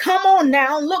 Come on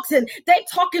now, listen, they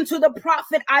talking to the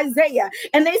prophet Isaiah,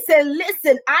 and they said,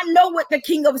 listen, I know what the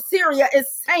king of Syria is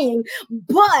saying,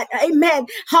 but amen,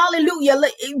 hallelujah,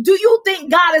 do you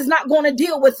think God is not going to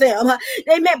deal with them?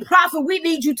 Amen, prophet, we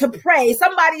need you to pray.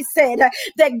 Somebody said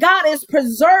that God is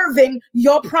preserving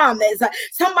your promise.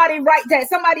 Somebody write that,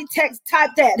 somebody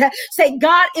type that, say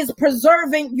God is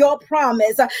preserving your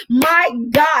promise. My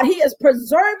God, he is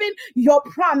preserving your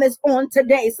promise on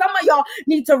today. Some of y'all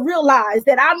need to realize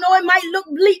that I know it might look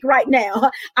bleak right now.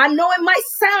 I know it might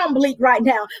sound bleak right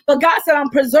now, but God said, I'm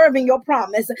preserving your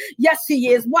promise. Yes, he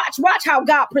is. Watch how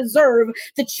God preserved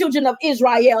the children of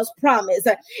Israel's promise.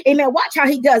 Amen. Watch how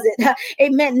he does it.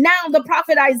 Amen. Now the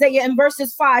prophet Isaiah in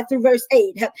verses 5 through verse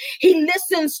 8, he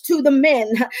listens to the men,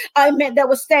 amen, that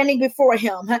were standing before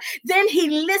him. Then he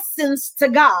listens to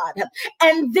God,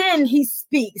 and then he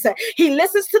speaks. He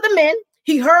listens to the men.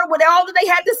 He heard what all that they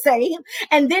had to say,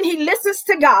 and then he listens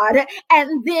to God,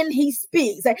 and then he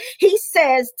speaks. He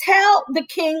says, tell the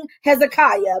king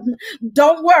Hezekiah,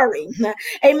 don't worry.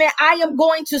 Amen. I am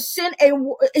going to send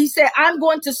I'm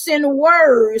going to send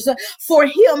words for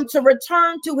him to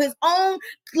return to his own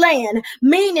land.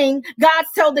 Meaning, God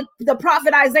told the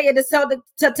prophet Isaiah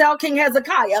to tell King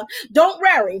Hezekiah, don't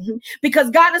worry, because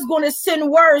God is going to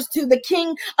send words to the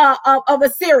king of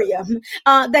Assyria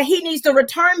that he needs to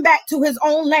return back to his his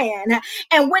own land.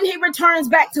 And when he returns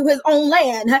back to his own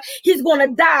land, he's going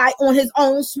to die on his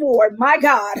own sword. My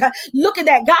God, look at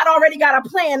that. God already got a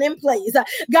plan in place.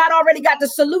 God already got the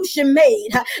solution made.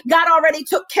 God already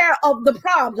took care of the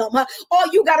problem.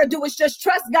 All you got to do is just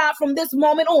trust God from this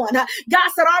moment on. God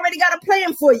said, I already got a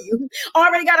plan for you.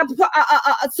 Already got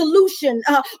a solution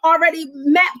already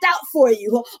mapped out for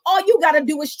you. All you got to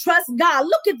do is trust God.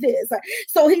 Look at this.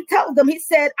 So he tells them, he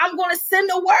said, I'm going to send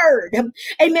a word,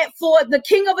 amen, for the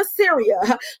king of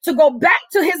Assyria to go back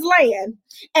to his land.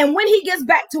 And when he gets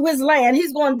back to his land,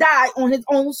 he's going to die on his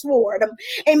own sword.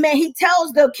 Amen. He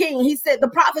tells the king, he said, the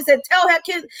prophet said, tell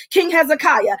King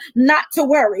Hezekiah not to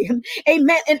worry.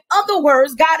 Amen. In other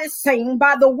words, God is saying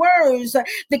by the words,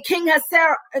 the king has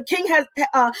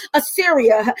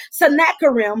Assyria,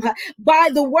 Sennacherib, by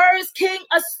the words King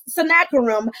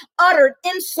Sennacherib uttered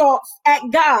insults at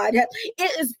God,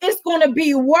 it's going to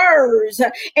be words,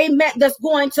 amen, that's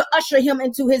going to usher him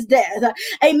into his death.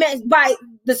 Amen. By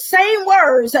the same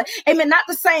words, amen, not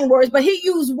the same words, but he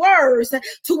used words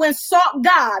to insult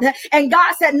God. And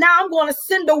God said, now I'm going to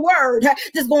send a word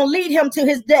that's going to lead him to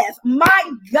his death.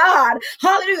 My God,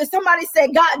 hallelujah. Somebody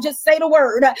said, God, just say the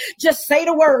word. Just say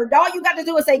the word. All you got to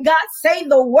do is say, God, say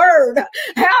the word.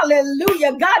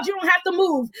 Hallelujah. God, you don't have to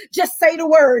move. Just say the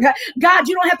word. God,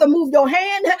 you don't have to move your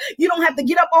hand. You don't have to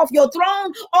get up off your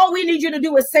throne. All we need you to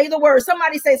do is say the word.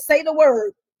 Somebody say the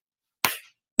word.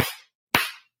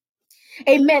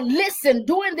 Amen. Listen,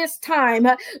 during this time,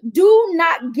 do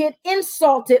not get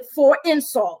insulted for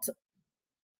insult.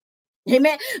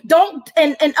 Amen. Don't,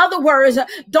 in other words,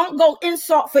 don't go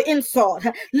insult for insult.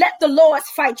 Let the Lord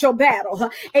fight your battle.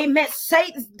 Amen.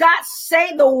 God,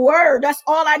 say the word. That's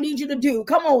all I need you to do.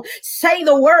 Come on, say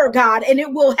the word, God, and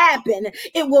it will happen.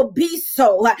 It will be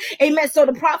so. Amen. So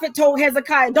the prophet told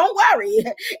Hezekiah, don't worry.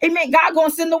 Amen. God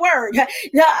gonna send the word.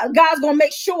 God's gonna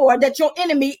make sure that your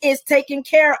enemy is taken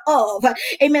care of.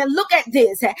 Amen. Look at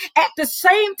this. At the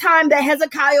same time that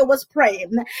Hezekiah was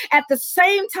praying, at the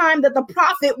same time that the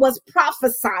prophet was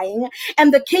prophesying,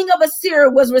 and the king of Assyria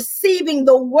was receiving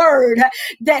the word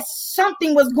that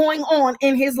something was going on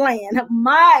in his land.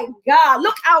 My God,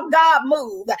 look how God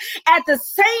moved. At the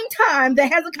same time that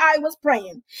Hezekiah was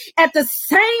praying, at the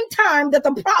same time that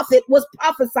the prophet was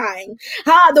prophesying,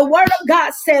 the word of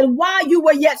God said, while you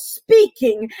were yet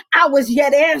speaking, I was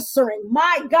yet answering.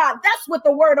 My God, that's what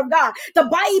the word of God, the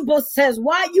Bible says,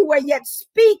 while you were yet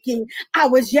speaking, I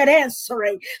was yet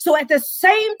answering. So at the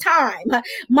same time,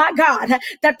 my God,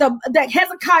 that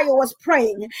Hezekiah was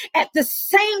praying, at the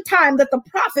same time that the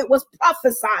prophet was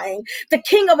prophesying, the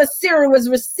king of Assyria was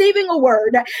receiving a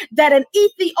word that an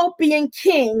Ethiopian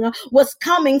king was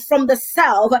coming from the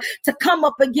south to come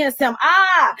up against him.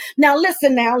 Now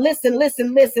listen,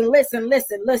 listen.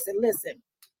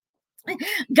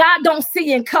 God don't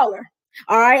see in color.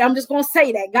 All right, I'm just going to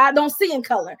say that God don't see in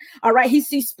color. All right, he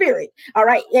sees spirit. All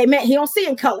right, amen. He don't see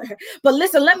in color. But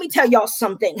listen, let me tell y'all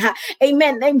something.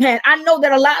 Amen, amen. I know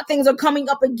that a lot of things are coming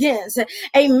up against,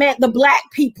 amen, the black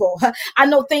people. I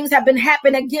know things have been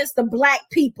happening against the black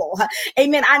people.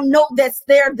 Amen. I know that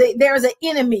there's an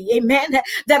enemy, amen,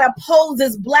 that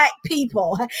opposes black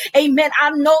people. Amen.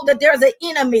 I know that there's an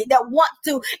enemy that wants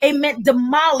to, amen,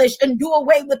 demolish and do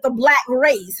away with the black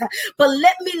race. But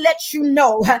let me let you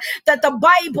know that the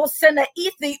Bible sent an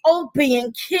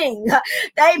Ethiopian king,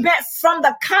 amen, from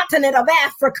the continent of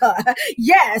Africa.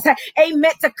 Yes,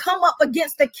 amen, to come up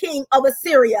against the king of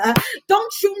Assyria.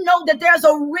 Don't you know that there's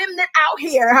a remnant out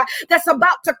here that's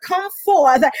about to come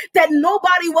forth that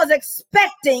nobody was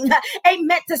expecting,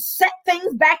 amen, to set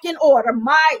things back in order?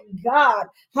 My God,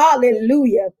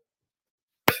 hallelujah.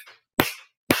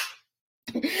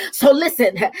 So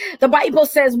listen, the Bible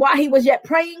says while he was yet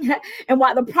praying and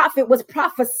while the prophet was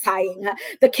prophesying,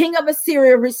 the king of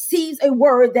Assyria receives a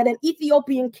word that an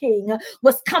Ethiopian king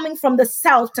was coming from the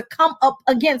south to come up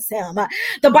against him.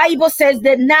 The Bible says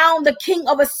that now the king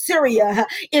of Assyria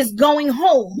is going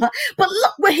home. But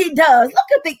look what he does. Look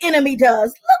what the enemy does.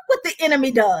 Look what the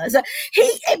enemy does.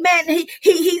 He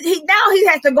now he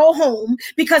has to go home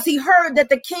because he heard that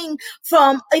the king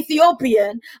from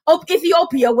Ethiopia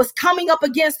was coming up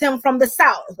against him from the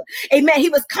south. Amen. He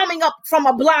was coming up from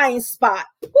a blind spot.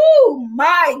 Oh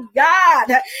my God.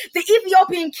 The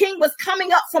Ethiopian king was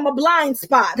coming up from a blind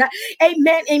spot.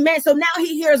 Amen. Amen. So now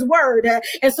he hears word.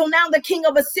 And so now the king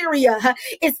of Assyria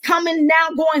is coming now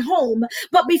going home.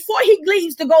 But before he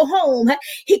leaves to go home,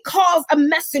 he calls a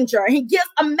messenger. He gives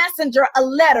a messenger a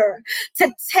letter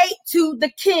to take to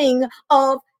the king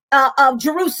of of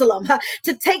Jerusalem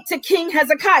to take to King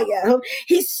Hezekiah.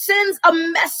 He sends a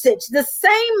message, the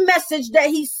same message that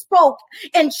he spoke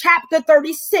in chapter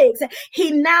 36.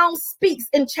 He now speaks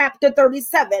in chapter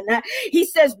 37. He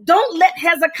says, don't let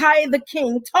Hezekiah the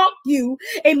king talk you,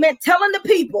 amen, telling the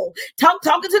people,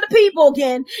 talking to the people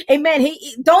again, amen.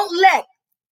 He don't let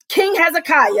King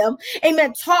Hezekiah,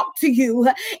 amen, talk to you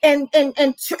and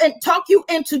talk you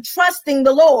into trusting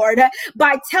the Lord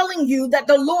by telling you that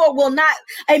the Lord will not,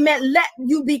 amen, let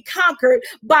you be conquered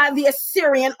by the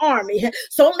Assyrian army.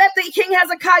 So don't let the King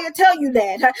Hezekiah tell you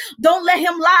that. Don't let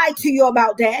him lie to you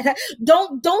about that.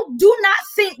 Do not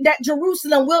think that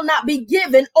Jerusalem will not be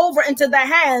given over into the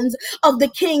hands of the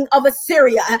king of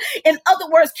Assyria. In other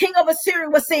words, King of Assyria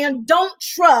was saying, don't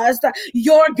trust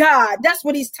your God. That's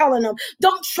what he's telling them.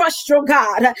 Don't trust your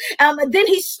God. Then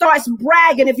he starts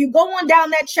bragging. If you go on down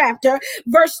that chapter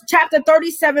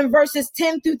 37, verses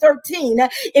 10 through 13,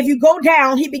 if you go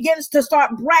down, he begins to start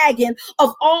bragging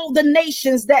of all the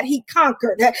nations that he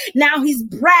conquered. Now he's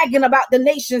bragging about the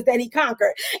nations that he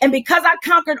conquered. And because I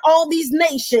conquered all these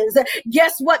nations,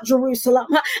 guess what, Jerusalem?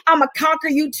 I'm going to conquer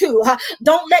you too.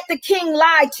 Don't let the king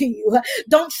lie to you.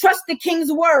 Don't trust the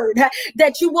king's word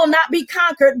that you will not be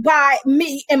conquered by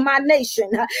me and my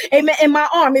nation. Amen. In my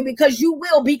army, because you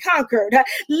will be conquered.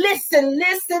 Listen.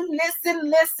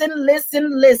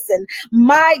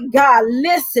 My God,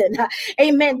 listen.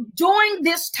 Amen. During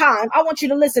this time, I want you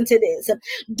to listen to this.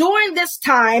 During this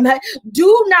time,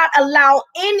 do not allow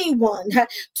anyone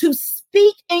to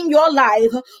speak in your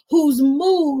life whose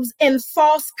moves in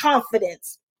false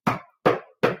confidence.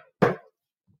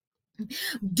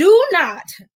 Do not,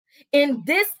 in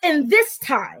this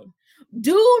time,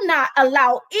 do not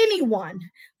allow anyone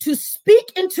to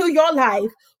speak into your life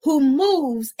who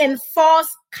moves in false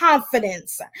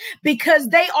confidence, because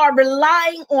they are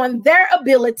relying on their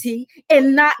ability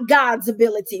and not God's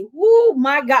ability. Oh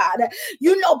my God.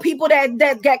 You know, people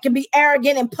that can be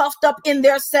arrogant and puffed up in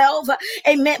their self,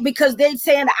 amen, because they're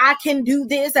saying, I can do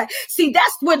this. See,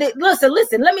 that's what it, listen,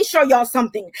 let me show y'all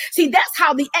something. See, that's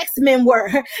how the X-Men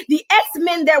were. The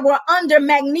X-Men that were under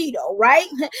Magneto, right?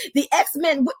 The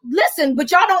X-Men, listen, but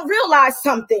y'all don't realize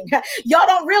something. Y'all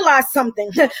don't realize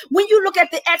something. When you look at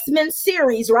the X-Men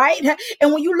series, right?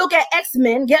 And when you look at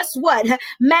X-Men, guess what?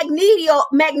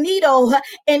 Magneto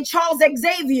and Charles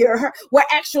Xavier were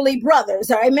actually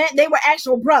brothers. Amen. They were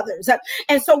actual brothers.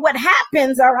 And so what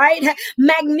happens, all right?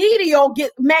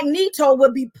 Magneto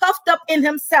would be puffed up in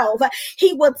himself.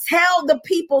 He would tell the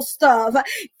people stuff,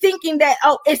 thinking that,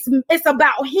 oh, it's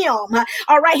about him.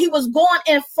 All right. He was going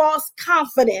in false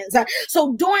confidence.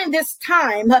 So during this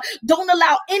time, don't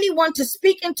allow anyone to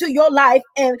speak into your life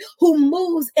and who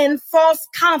moves in false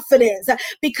confidence,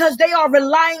 because they are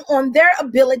relying on their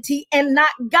ability and not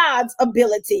God's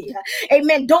ability.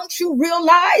 Amen. Don't you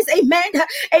realize, amen,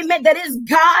 that is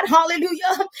God,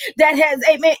 hallelujah, that has,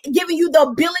 amen, given you the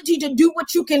ability to do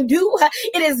what you can do.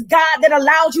 It is God that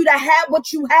allows you to have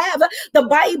what you have. The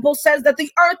Bible says that the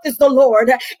earth is the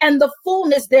Lord and the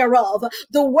fullness thereof,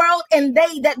 the world and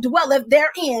they that dwelleth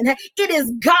therein. It is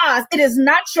God's. It is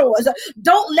not yours.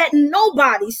 Don't let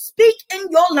nobody speak in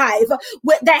your life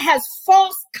that has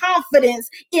false confidence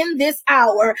in this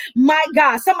hour. My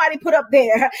God, somebody put up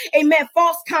there, amen,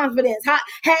 false confidence,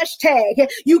 hashtag.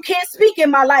 You can't speak in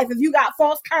my life if you got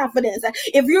false confidence.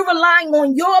 If you're relying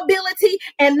on your ability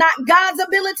and not God's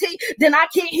ability, then I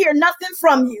can't hear nothing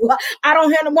from you. I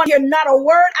don't hear not a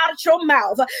word out of your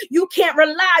mouth. You can't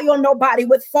rely on nobody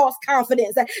with false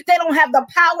confidence. They don't have the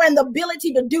power and the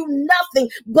ability to do nothing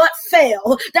but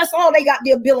fail. That's all they got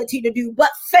the ability to do, but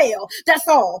fail. That's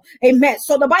all. Amen.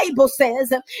 So the Bible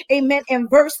says, amen,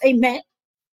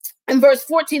 in verse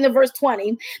 14 and verse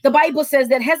 20, the Bible says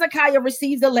that Hezekiah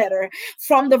receives a letter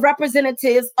from the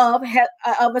representatives of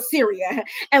Assyria.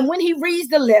 And when he reads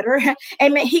the letter,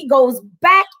 amen, he goes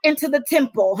back into the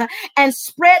temple and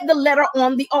spread the letter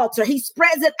on the altar. He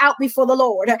spreads it out before the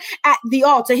Lord at the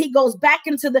altar. He goes back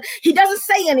he doesn't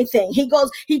say anything.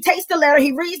 He takes the letter,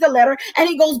 he reads the letter, and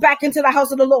he goes back into the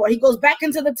house of the Lord. He goes back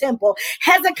into the temple.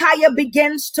 Hezekiah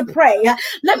begins to pray.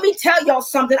 Let me tell y'all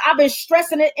something. I've been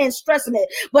stressing it,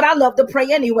 but I love to pray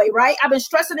anyway, right? I've been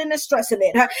stressing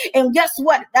it. And guess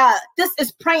what? This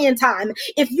is praying time.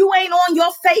 If you ain't on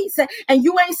your face and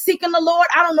you ain't seeking the Lord,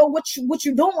 I don't know what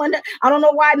you're doing. I don't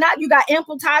know why not. You got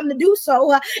ample time to do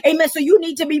so. Amen. So you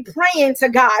need to be praying to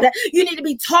God. You need to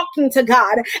be talking to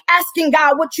God, asking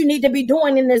God what you need to be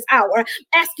doing in this hour,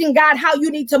 asking God how you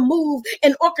need to move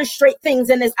and orchestrate things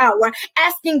in this hour,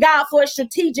 asking God for a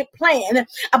strategic plan.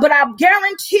 But I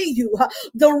guarantee you,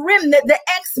 the remnant, the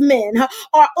X-Men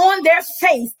are on on their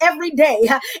face every day,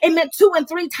 amen, 2 and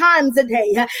 3 times a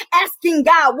day, asking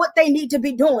God what they need to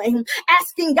be doing,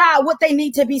 asking God what they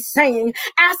need to be saying,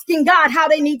 asking God how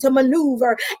they need to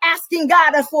maneuver, asking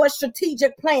God for a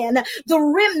strategic plan. The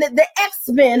remnant, the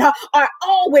X-Men are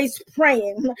always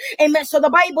praying. Amen. So the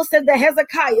Bible says that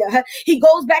Hezekiah, he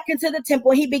goes back into the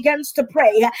temple. He begins to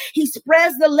pray. He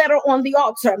spreads the letter on the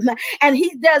altar, and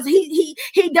he does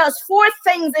 4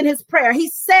 things in his prayer. He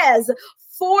says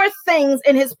 4 things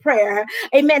in his prayer.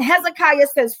 Amen. Hezekiah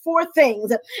says 4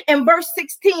 things. In verse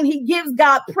 16, he gives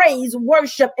God praise,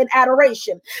 worship, and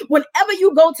adoration. Whenever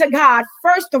you go to God,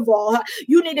 first of all,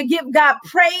 you need to give God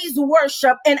praise,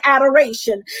 worship, and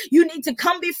adoration. You need to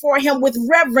come before him with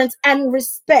reverence and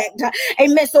respect.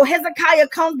 Amen. So Hezekiah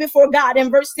comes before God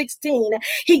in verse 16.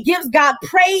 He gives God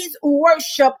praise,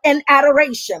 worship, and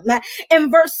adoration. In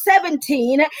verse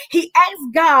 17, he asks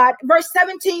God, verse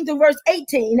 17 to verse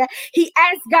 18, he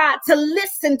asks God to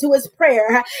listen to his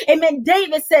prayer. Amen.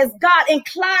 David says, God,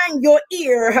 incline your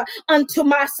ear unto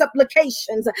my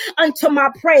supplications, unto my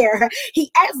prayer. He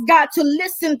asks God to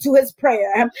listen to his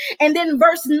prayer. And then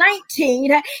verse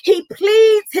 19, he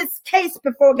pleads his case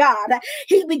before God.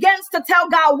 He begins to tell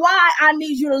God why I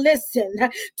need you to listen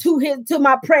to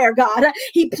my prayer, God.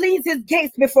 He pleads his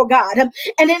case before God.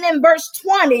 And then in verse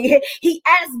 20, he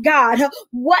asks God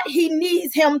what he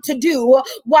needs him to do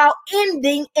while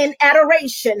ending in adoration.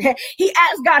 He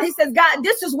asks God, he says, God,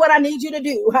 this is what I need you to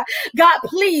do. God,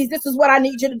 please, this is what I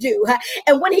need you to do.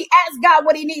 And when he asks God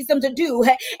what he needs him to do,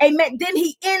 amen, then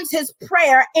he ends his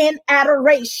prayer in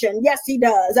adoration. Yes, he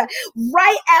does.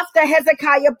 Right after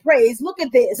Hezekiah prays, look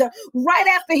at this. Right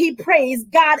after he prays,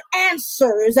 God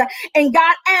answers, and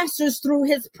God answers through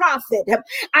his prophet.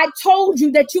 I told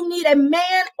you that you need a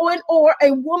man or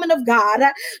a woman of God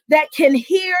that can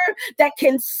hear, that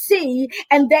can see,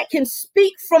 and that can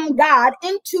speak from God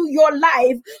into your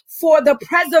life for the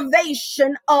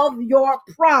preservation of your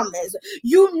promise.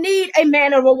 You need a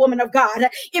man or a woman of God.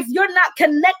 If you're not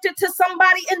connected to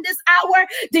somebody in this hour,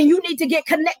 then you need to get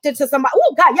connected to somebody.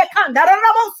 Oh God,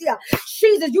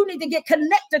 Jesus, you need to get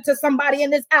connected to somebody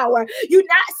in this hour. You're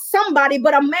not somebody,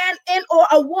 but a man and or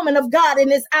a woman of God in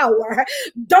this hour.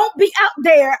 Don't be out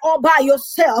there all by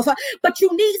yourself, but you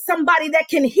need somebody that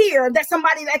can hear, that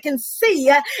somebody that can see,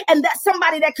 and that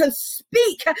somebody that can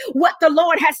speak what the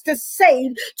Lord has to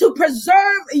say to preserve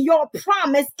your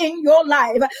promise in your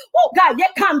life. Oh God,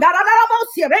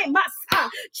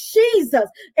 Jesus,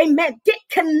 amen. Get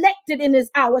connected in this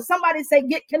hour. Somebody say,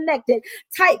 get connected.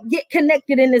 Type, get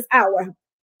connected in this hour.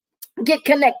 Get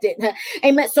connected.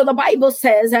 Amen. So the Bible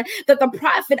says that the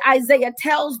prophet Isaiah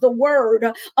tells the word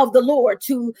of the Lord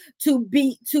to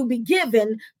be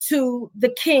given to the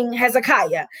king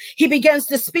Hezekiah. He begins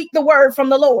to speak the word from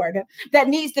the Lord that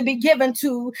needs to be given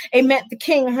to, amen, the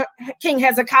king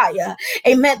Hezekiah.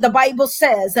 Amen. The Bible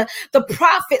says, the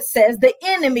prophet says, the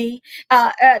enemy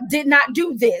did not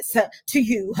do this to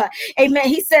you. Amen.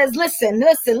 He says, listen.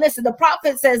 The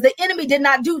prophet says the enemy did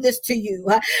not do this to you,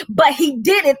 but he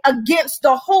did it against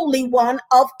the Holy One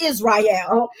of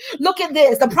Israel. Look at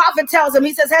this. The prophet tells him,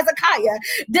 he says, Hezekiah,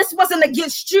 this wasn't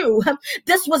against you.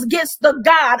 This was against the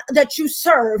God that you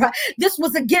serve. This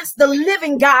was against the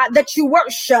living God that you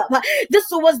worship. This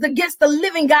was against the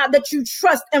living God that you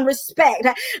trust and respect.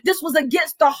 This was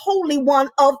against the Holy One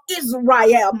of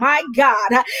Israel. My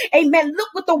God. Amen. Look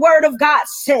what the word of God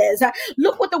says.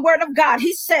 Look what the word of God,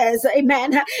 he says,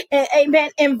 amen. Amen.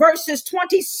 In verses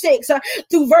 26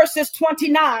 through verses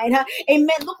 29.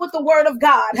 Amen. Look what the word of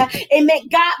God. Amen.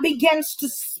 God begins to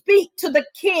speak to the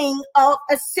king of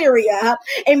Assyria.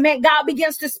 Amen. God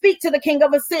begins to speak to the king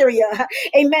of Assyria.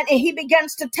 Amen. And he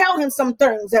begins to tell him some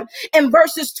things. In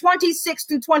verses 26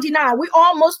 through 29, we're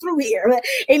almost through here.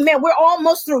 Amen. We're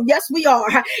almost through. Yes, we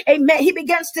are. Amen. He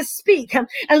begins to speak.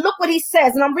 And look what he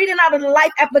says. And I'm reading out of the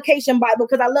Life Application Bible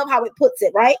because I love how it puts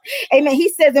it, right? Amen. He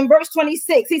says in verse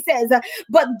 26, he says,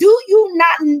 but do you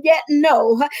not yet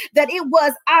know that it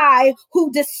was I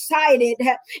who decided,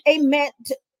 amen,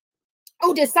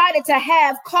 who decided to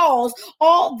have caused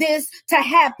all this to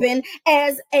happen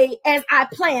as I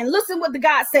planned. Listen what the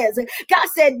God says. God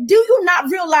said, do you not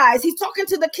realize, he's talking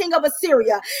to the king of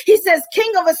Assyria. He says,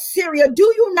 king of Assyria, do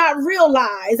you not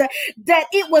realize that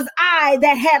it was I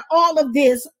that had all of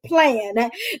this planned,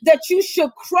 that you should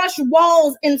crush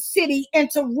walls and city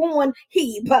into ruin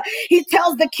heap? He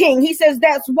tells the king, he says,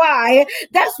 that's why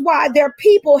their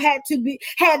people had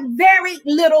very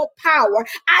little power.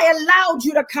 I allowed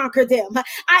you to conquer them.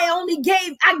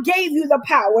 I gave you the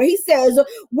power. He says,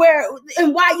 where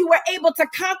and why you were able to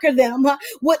conquer them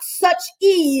with such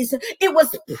ease, it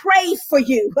was praise for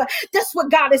you. That's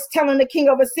what God is telling the king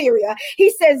of Assyria.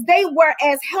 He says they were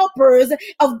as helpers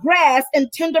of grass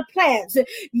and tender plants.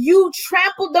 You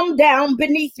trampled them down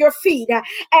beneath your feet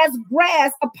as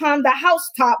grass upon the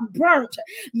housetop, burnt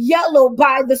yellow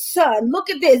by the sun. Look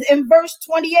at this in verse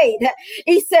 28.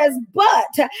 He says,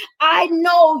 but I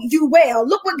know you well.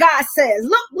 Look what God says.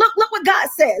 Look what God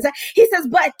says. He says,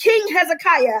 but King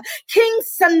Hezekiah, King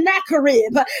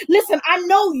Sennacherib, listen, I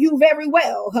know you very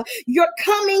well. Your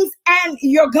comings and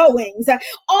your goings,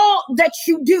 all that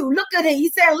you do. Look at it. He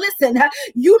said, listen,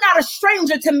 you're not a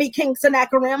stranger to me, King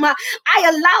Sennacherib. I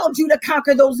allowed you to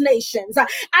conquer those nations.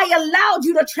 I allowed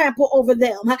you to trample over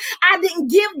them. I didn't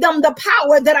give them the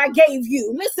power that I gave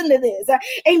you. Listen to this.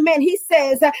 Amen. He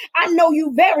says, I know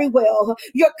you very well,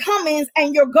 your comings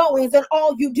and your goings and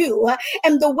all you do,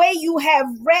 and the way you have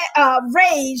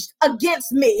raged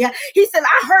against me. He said,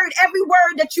 I heard every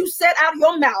word that you said out of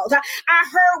your mouth. I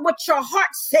heard what your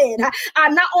heart said. I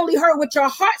not only heard what your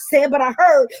heart said, but I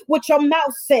heard what your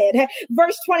mouth said.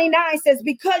 Verse 29 says,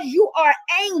 because you are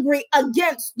angry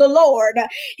against the Lord,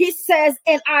 he says,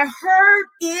 and I heard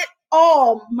it.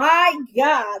 Oh my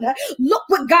God. Look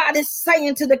what God is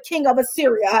saying to the king of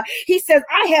Assyria. He says,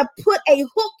 I have put a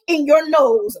hook in your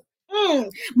nose.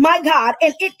 My God,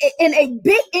 and a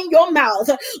bit in your mouth.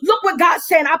 Look what God's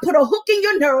saying. I put a hook in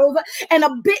your nerve and a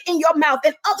bit in your mouth.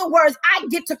 In other words, I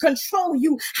get to control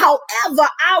you however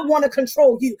I want to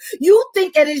control you. You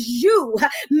think it is you.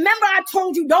 Remember, I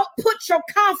told you, don't put your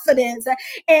confidence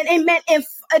and amen, and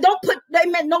don't put,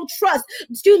 amen, no trust.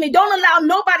 Excuse me. Don't allow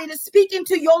nobody to speak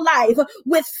into your life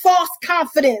with false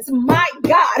confidence. My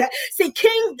God. See,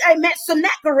 King, amen,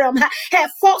 Sennacherib had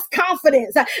false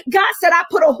confidence. God said, I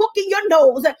put a hook in your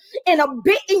nose and a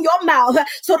bit in your mouth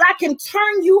so that I can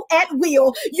turn you at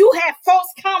will. You had false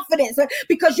confidence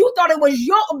because you thought it was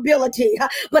your ability,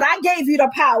 but I gave you the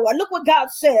power. Look what God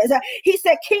says. He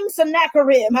said, King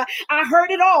Sennacherib, I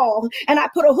heard it all, and I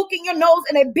put a hook in your nose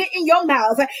and a bit in your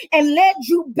mouth and led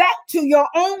you back to your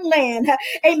own land.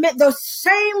 Amen. The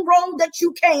same road that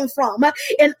you came from.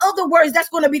 In other words, that's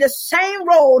going to be the same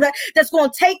road that's going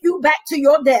to take you back to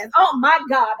your death. Oh my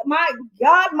God, my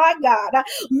God, my God.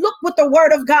 Look what the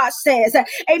word of God says.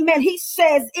 Amen. He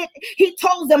says it. He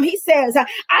told them, he says,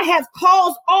 I have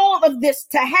caused all of this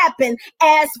to happen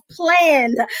as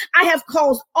planned. I have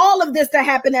caused all of this to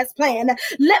happen as planned.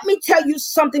 Let me tell you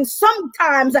something.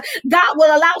 Sometimes God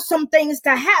will allow some things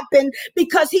to happen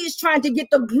because he's trying to get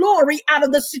the glory out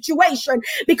of the situation,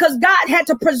 because God had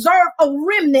to preserve a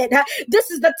remnant. This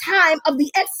is the time of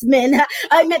the X-Men.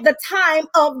 I meant the time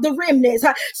of the remnants.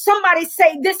 Somebody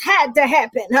say this had to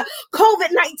happen.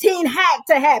 COVID-19 had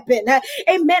to happen.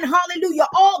 Amen. Hallelujah.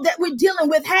 All that we're dealing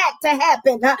with had to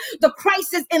happen. The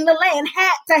crisis in the land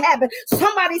had to happen.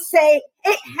 Somebody say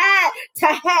it had to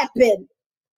happen.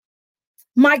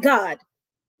 My God.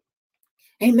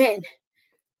 Amen.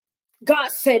 God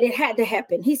said it had to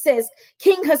happen. He says,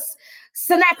 King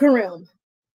Sennacherib,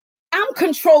 I'm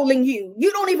controlling you.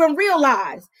 You don't even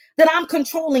realize that I'm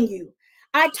controlling you.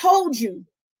 I told you,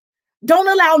 don't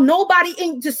allow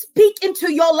nobody to speak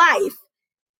into your life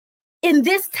in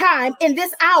this time, in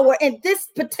this hour, in this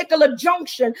particular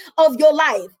junction of your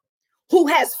life, who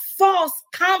has false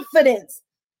confidence.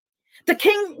 The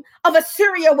king of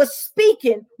Assyria was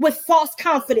speaking with false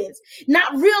confidence,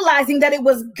 not realizing that it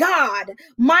was God.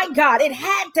 My God, it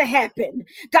had to happen.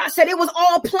 God said it was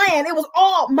all planned. It was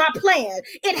all my plan.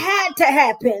 It had to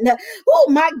happen. Oh,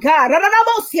 my God.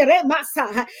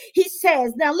 He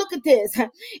says, now look at this.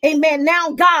 Amen.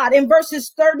 Now God, in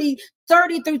verses 30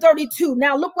 through 32.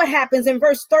 Now look what happens in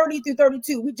verse 30 through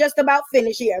 32. We just about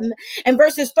finished here. In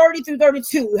verses 30 through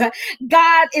 32,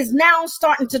 God is now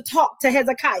starting to talk to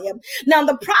Hezekiah. Now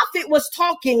the prophet was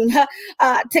talking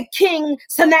to King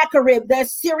Sennacherib, the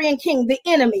Assyrian king, the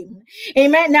enemy.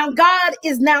 Amen. Now God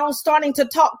is now starting to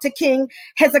talk to King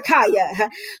Hezekiah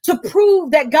to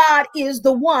prove that God is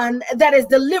the one that is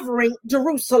delivering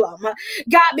Jerusalem.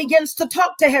 God begins to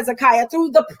talk to Hezekiah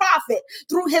through the prophet,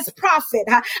 through his prophet.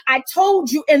 I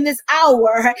told you in this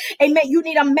hour, amen, you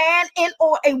need a man and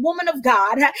or a woman of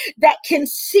God that can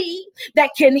see,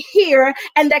 that can hear,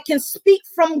 and that can speak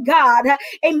from God,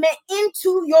 amen,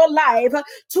 into your life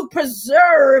to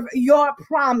preserve your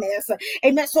promise.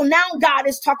 Amen. So now God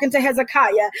is talking to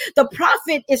Hezekiah. The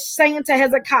prophet is saying to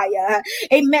Hezekiah,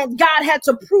 amen, God had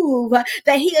to prove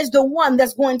that he is the one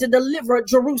that's going to deliver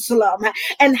Jerusalem.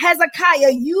 And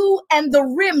Hezekiah, you and the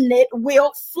remnant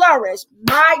will flourish.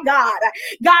 My God.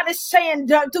 God is is saying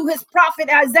through his prophet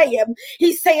Isaiah,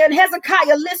 he's saying,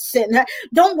 Hezekiah, listen,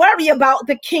 don't worry about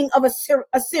the king of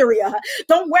Assyria.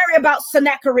 Don't worry about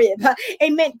Sennacherib.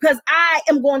 Amen. Because I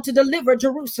am going to deliver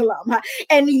Jerusalem,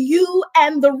 and you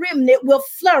and the remnant will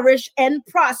flourish and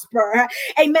prosper.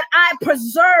 Amen. I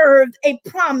preserved a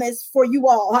promise for you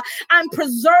all. I'm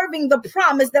preserving the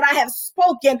promise that I have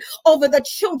spoken over the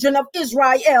children of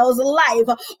Israel's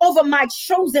life, over my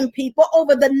chosen people,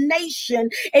 over the nation.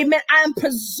 Amen. I'm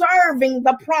preserving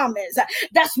the promise.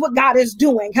 That's what God is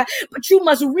doing. But you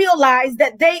must realize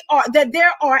that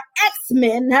there are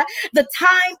X-men, the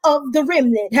time of the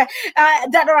remnant,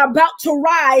 that are about to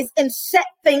rise and set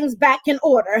things back in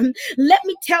order. Let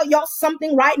me tell y'all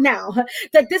something right now,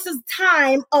 that this is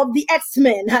time of the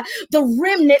X-Men. The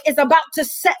remnant is about to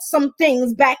set some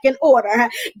things back in order.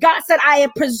 God said, I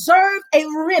have preserved a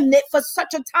remnant for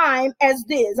such a time as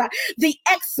this. The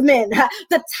X-Men,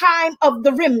 the time of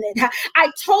the remnant.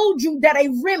 I told you that a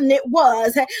remnant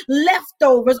was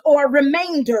leftovers or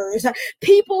remainders,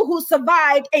 people who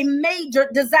survived a major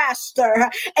disaster,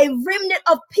 a remnant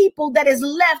of people that is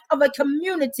left of a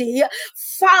community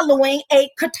following a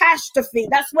catastrophe.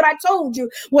 That's what I told you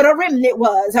what a remnant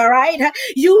was. All right.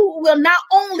 You will not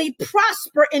only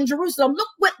prosper in Jerusalem. Look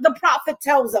what the prophet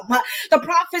tells them. The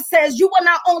prophet says you will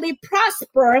not only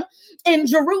prosper in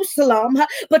Jerusalem,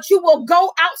 but you will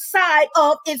go outside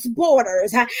of its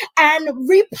borders and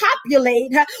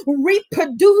repopulate,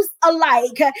 reproduce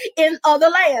alike in other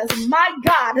lands. My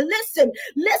God, listen.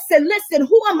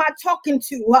 Who am I talking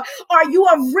to? Are you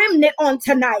a remnant on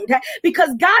tonight? Because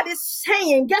God is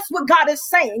saying, guess what God is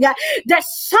saying? That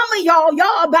some of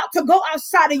y'all about to go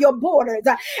outside of your borders,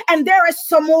 and there is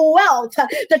some wealth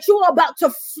that you are about to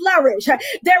flourish.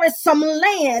 There is some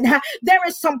land, there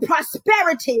is some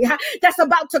prosperity that's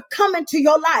about to come into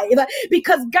your life,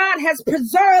 because God has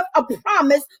preserved a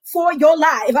promise for your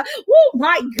life. Oh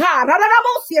my God.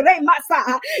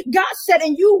 God said,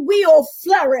 and you will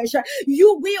flourish,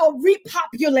 you will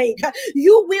repopulate,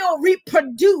 you will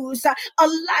reproduce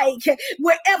alike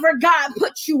wherever God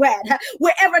puts you at,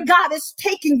 wherever God is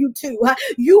taking you to,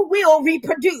 you will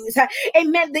reproduce.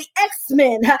 Amen. The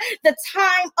X-Men, the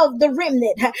time of the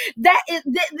remnant,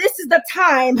 this is the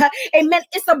time. Amen.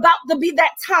 It's about to be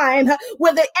that time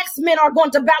where the X-Men are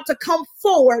about to come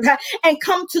forward and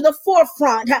come to the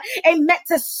forefront. Amen.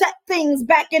 To set things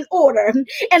back in order.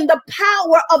 And the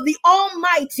power of the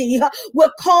Almighty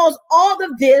will cause all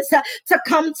of this to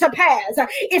come to pass.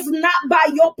 It's not by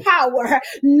your power,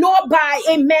 nor by,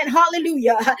 amen,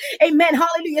 hallelujah, amen,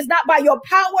 hallelujah. It's not by your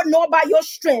power, nor by your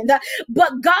strength.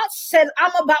 But God said,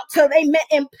 I'm about to, amen,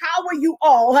 empower you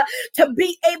all to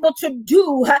be able to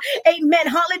do, amen,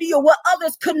 hallelujah, what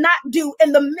others could not do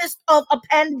in the midst of a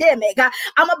pandemic.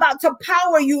 I'm about to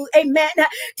power you, amen,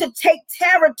 to take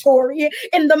territory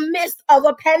in the midst of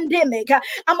a pandemic.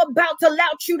 I'm about to allow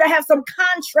you to have some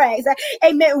contracts,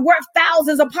 amen, worth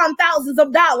thousands upon thousands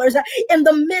of dollars in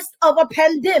the midst of a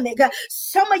pandemic.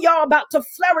 Some of y'all about to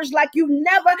flourish like you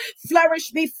never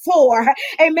flourished before.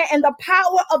 Amen. And the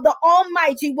power of the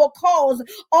Almighty will cause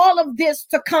all of this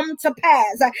to come to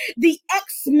pass. The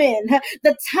X-Men,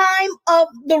 the time of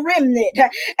the remnant,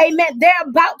 amen, they're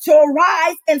about to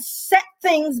arise and set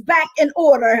things back in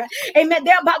order. Amen.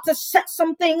 They're about to set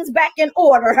some things back in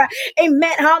order.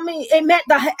 Amen. How many? Amen.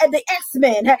 The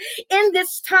X-Men, in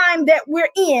this time that we're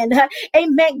in,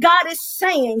 amen, God is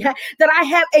saying that I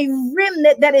have a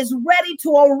remnant that is ready to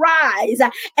arise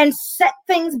and set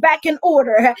things back in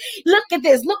order. Look at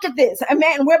this.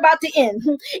 Amen. We're about to end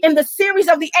in the series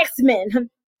of the X-Men.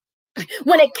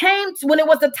 When it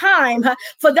was the time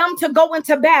for them to go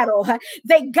into battle,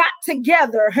 they got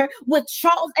together with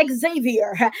Charles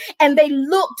Xavier and they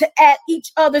looked at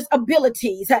each other's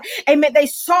abilities. Amen. They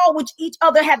saw which each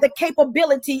other had the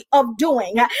capability of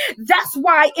doing. That's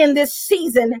why in this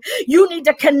season, you need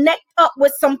to connect up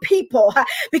with some people,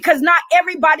 because not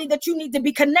everybody that you need to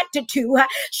be connected to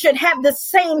should have the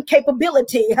same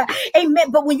capability. Amen.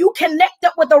 But when you connect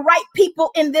up with the right people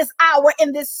in this hour,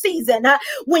 in this season,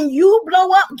 when you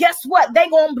blow up, guess what? They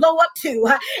gonna blow up too.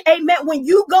 Amen. When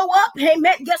you go up,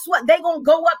 amen, guess what? They gonna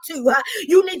go up too.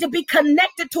 You need to be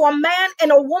connected to a man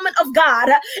and a woman of God,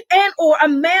 and or a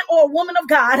man or a woman of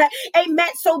God. Amen.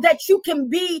 So that you can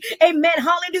be, amen,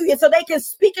 hallelujah, so they can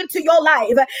speak into your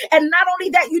life. And not only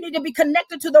that, you need to be be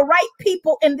connected to the right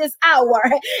people in this hour.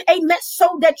 Amen.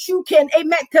 So that you can,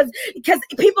 amen, because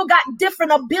people got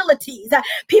different abilities.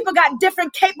 People got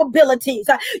different capabilities.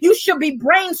 You should be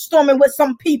brainstorming with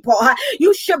some people.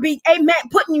 You should be, amen,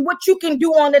 putting what you can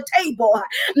do on the table.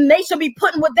 They should be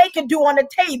putting what they can do on the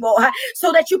table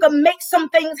so that you can make some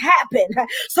things happen.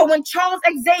 So when Charles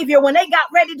Xavier, when they got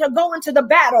ready to go into the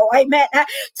battle, amen,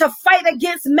 to fight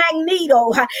against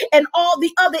Magneto and all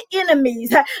the other enemies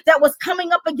that was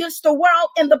coming up against the world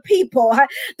and the people,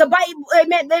 the Bible,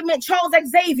 amen, they meant Charles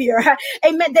Xavier,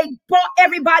 amen, they brought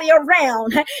everybody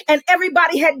around and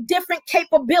everybody had different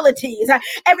capabilities.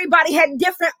 Everybody had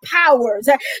different powers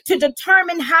to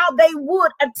determine how they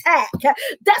would attack.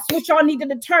 That's what y'all need to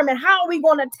determine. How are we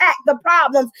going to attack the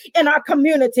problems in our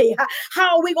community?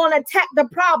 How are we going to attack the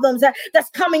problems that's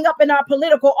coming up in our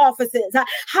political offices?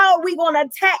 How are we going to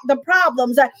attack the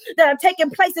problems that are taking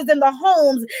places in the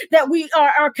homes that we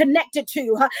are connected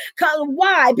to?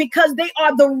 Why? Because they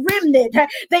are the remnant.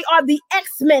 They are the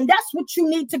X-Men. That's what you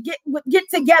need to get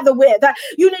together with.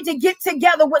 You need to get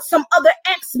together with some other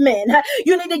X-Men.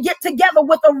 You need to get together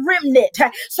with a remnant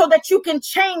so that you can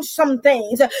change some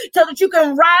things, so that you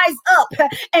can rise up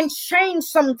and change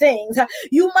some things.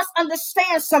 You must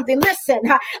understand something. Listen,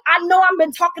 I know I've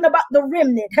been talking about the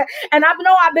remnant, and I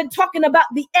know I've been talking about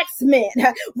the X-Men,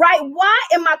 right? Why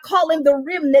am I calling the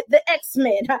remnant the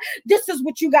X-Men? This is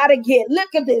what you got to get.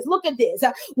 Look at this. Look at this.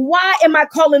 Why am I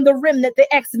calling the remnant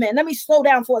the X-Men? Let me slow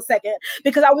down for a second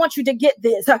because I want you to get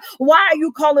this. Why are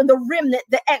you calling the remnant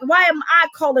why am I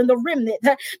calling the remnant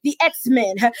the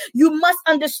X-Men? You must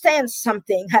understand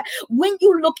something. When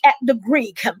you look at the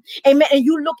Greek, amen, and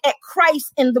you look at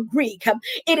Christ in the Greek,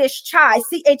 it is chi,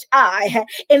 C-H-I,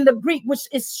 in the Greek, which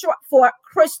is short for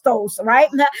Christos, right?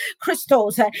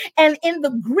 Christos. And in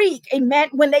the Greek, amen,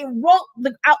 when they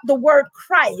wrote out the word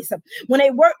Christ, when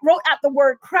they wrote out the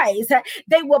word Christ,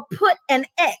 they will put an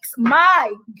X.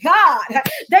 My God,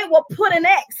 they will put an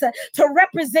X to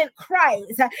represent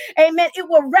Christ. Amen. It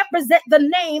will represent the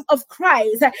name of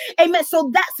Christ. Amen.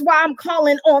 So that's why I'm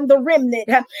calling on the remnant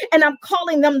and I'm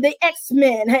calling them the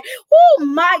X-Men. Oh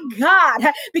my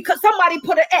God, because somebody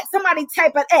put an X, somebody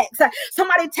type an X,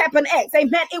 somebody type an X.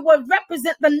 Amen. It will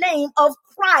represent the name of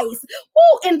Christ.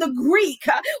 Oh, in the Greek.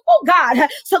 Oh God.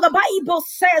 So the Bible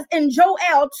says in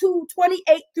Joel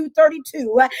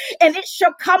 2:28-32, and it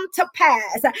shall come to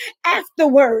pass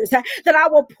afterwards that I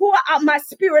will pour out my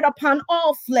spirit upon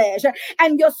all flesh,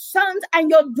 and your sons and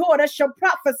your daughters shall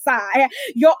prophesy.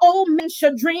 Your old men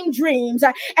shall dream dreams,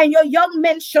 and your young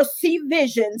men shall see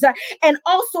visions, and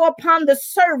also upon the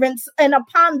servants and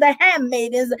upon the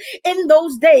handmaidens in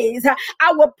those days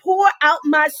I will pour out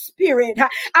my spirit.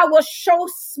 I will show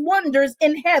wonders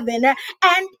in heaven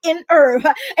and in earth.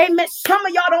 Amen. Some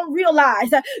of y'all don't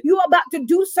realize you're about to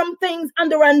do some things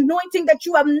under anointing that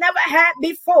you have never had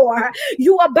before.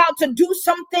 You are about to do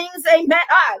some things, amen.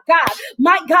 God,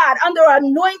 my God, under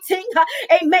anointing,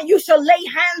 amen. You shall lay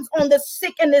hands on the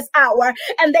sick in this hour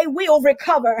and they will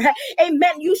recover.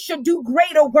 Amen. You should do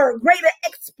greater work, greater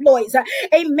exploits,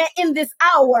 amen, in this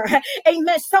hour.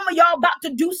 Amen. Some of y'all about to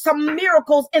do some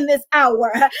miracles in this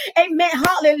hour. Amen.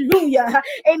 Hallelujah.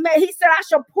 Amen. He said, I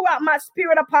shall pour out my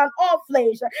spirit upon all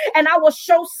flesh, and I will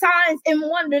show signs and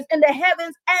wonders in the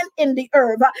heavens and in the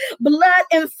earth. Blood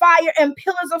and fire and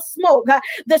pillars of smoke.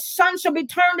 The sun shall be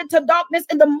turned into darkness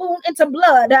and the moon into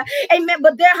blood. Amen.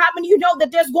 But there, how many of you know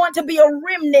that there's going to be a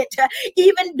remnant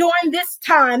even during this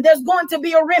time? There's going to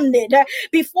be a remnant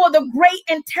before the great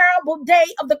and terrible day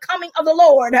of the coming of the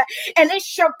Lord. And it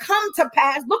shall come to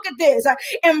pass. Look at this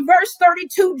in verse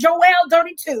 32, Joel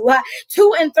 32,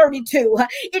 2 and 32.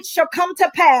 It shall come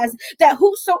to pass that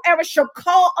whosoever shall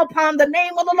call upon the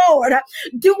name of the Lord.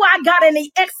 Do I got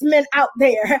any X-Men out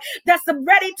there that's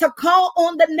ready to call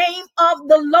on the name of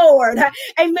the Lord?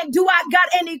 Amen. Do I got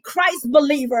any Christ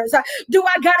believers? Do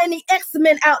I got any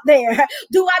X-Men out there?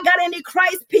 Do I got any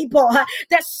Christ people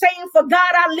that's saying, for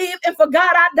God I live and for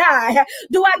God I die?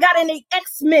 Do I got any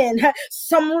X-Men,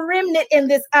 some remnant in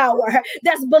this hour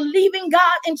that's believing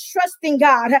God and trusting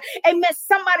God? Amen.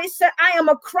 Somebody said, I am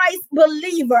a Christ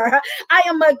believer. I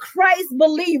am a Christ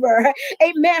believer.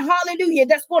 Amen. Hallelujah.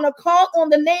 That's going to call on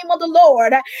the name of the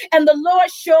Lord, and the Lord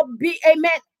shall be,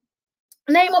 amen,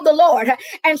 name of the Lord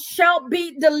and shall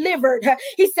be delivered.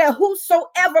 He said,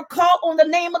 whosoever call on the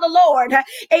name of the Lord,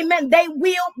 amen, they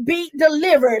will be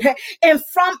delivered. And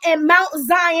from in Mount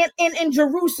Zion and in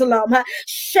Jerusalem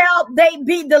shall they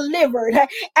be delivered,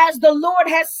 as the Lord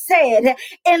has said,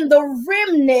 in the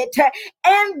remnant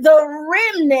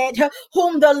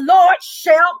whom the Lord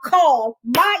shall call.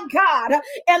 My God,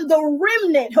 and the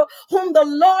remnant whom the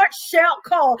Lord shall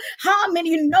call. How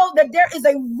many of you know that there is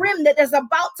a remnant that's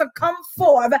about to come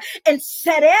forth and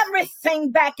set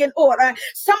everything back in order?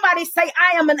 Somebody say,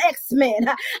 I am an X-Men.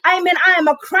 I am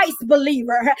a Christ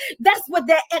believer. That's what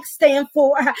that X stand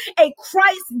for. A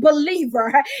Christ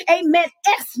believer. Amen.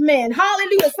 X-Men.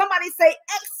 Hallelujah. Somebody say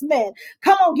X-Men.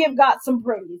 Come on, give God some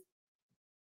praise.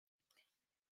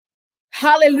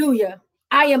 Hallelujah.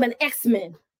 I am an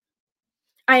X-Men.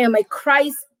 I am a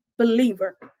Christ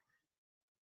believer.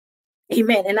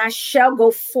 Amen. And I shall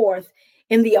go forth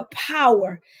in the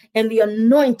power and the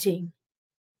anointing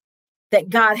that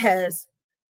God has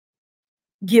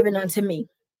given unto me.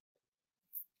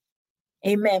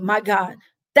 Amen. My God.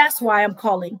 That's why I'm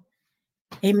calling.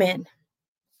 Amen.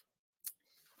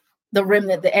 The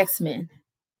remnant, the X-Men.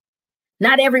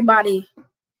 Not everybody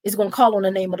is going to call on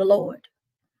the name of the Lord.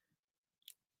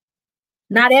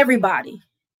 Not everybody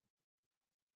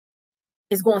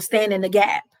is going to stand in the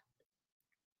gap.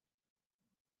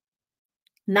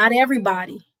 Not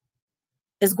everybody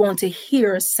is going to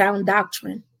hear sound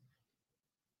doctrine.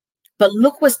 But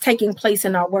look what's taking place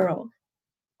in our world.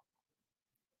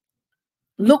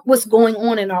 Look what's going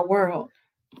on in our world.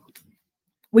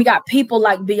 We got people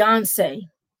like Beyonce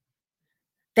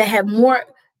that have more,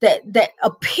 that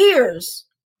appears,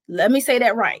 let me say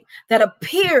that right, that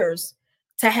appears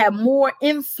to have more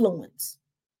influence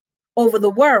over the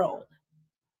world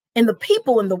and the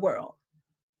people in the world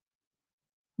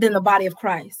than the body of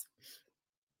Christ.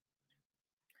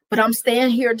 But I'm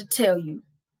standing here to tell you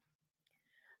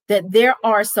that there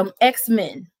are some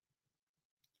X-Men.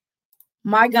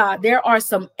 My God, there are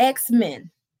some X-Men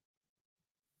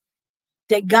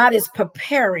that God is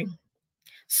preparing,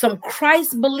 some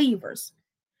Christ believers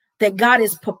that God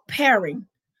is preparing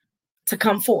to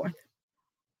come forth.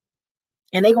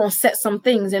 And they're going to set some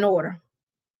things in order.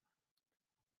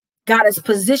 God is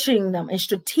positioning them and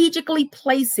strategically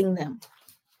placing them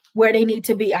where they need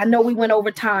to be. I know we went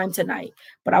over time tonight,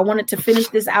 but I wanted to finish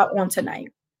this out on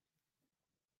tonight.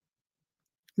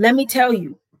 Let me tell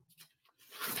you,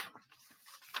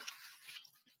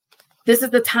 this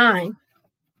is the time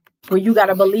where you got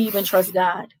to believe and trust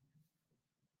God.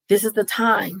 This is the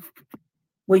time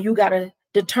where you got to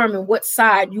determine what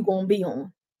side you're going to be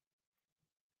on.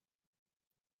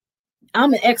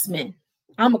 I'm an X-Men.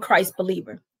 I'm a Christ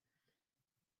believer.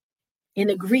 In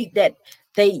the Greek, that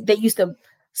they used to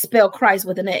spell Christ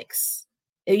with an X.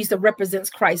 It used to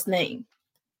represent Christ's name.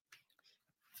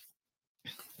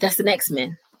 That's an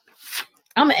X-Men.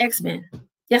 I'm an X-Men.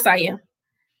 Yes, I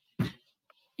am.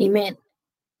 Amen.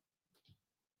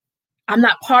 I'm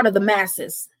not part of the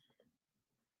masses.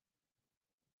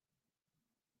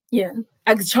 Yeah.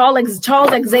 Charles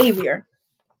Xavier.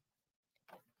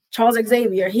 Charles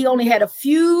Xavier, he only had a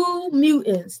few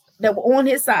mutants that were on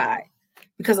his side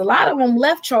because a lot of them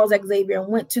left Charles Xavier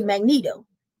and went to Magneto.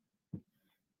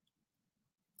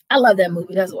 I love that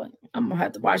movie. That's what I'm going to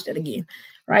have to watch that again,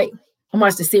 right? I'm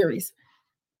going to watch the series.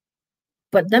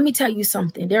 But let me tell you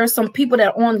something. There are some people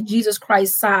that are on Jesus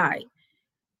Christ's side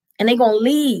and they're going to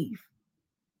leave.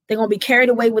 They're going to be carried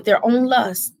away with their own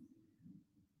lust.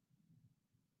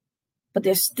 But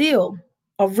there's still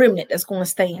a remnant that's going to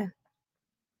stand.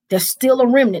 There's still a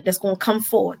remnant that's going to come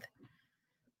forth.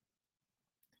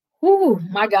 Ooh,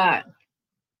 my God.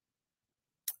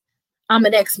 I'm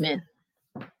an X-Men.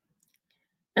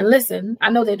 And listen, I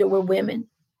know that there were women.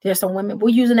 There's some women.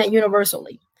 We're using that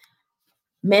universally.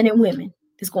 Men and women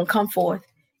that's going to come forth.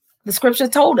 The scripture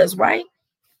told us, right?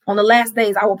 On the last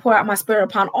days, I will pour out my spirit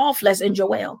upon all flesh in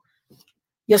Joel.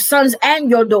 Your sons and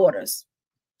your daughters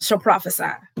shall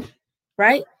prophesy,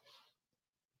 right?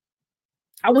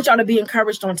 I want y'all to be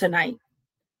encouraged on tonight.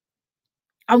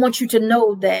 I want you to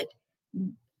know that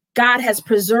God has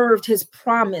preserved his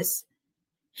promise.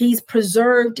 He's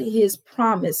preserved his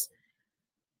promise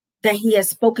that he has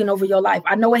spoken over your life.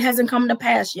 I know it hasn't come to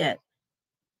pass yet,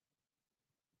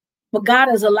 but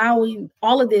God is allowing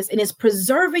all of this and is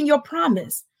preserving your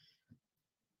promise.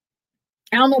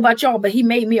 I don't know about y'all, but he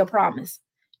made me a promise.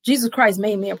 Jesus Christ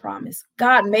made me a promise.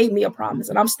 God made me a promise,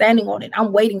 and I'm standing on it.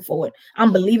 I'm waiting for it.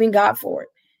 I'm believing God for it.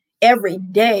 Every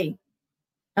day,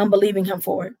 I'm believing him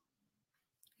for it.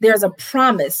 There's a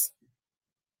promise.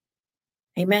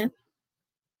 Amen.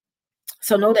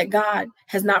 So know that God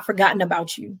has not forgotten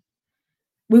about you.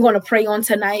 We're going to pray on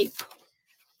tonight.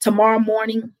 Tomorrow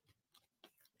morning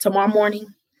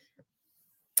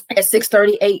at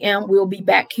 6:30 a.m. We'll be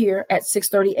back here at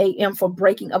 6:30 a.m. for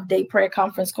Breaking of Day prayer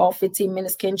conference call. 15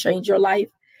 minutes can change your life.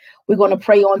 We're going to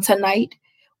pray on tonight.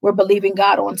 We're believing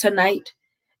God on tonight.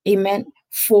 Amen.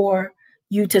 For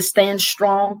you to stand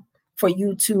strong, for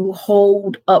you to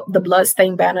hold up the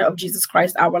bloodstained banner of Jesus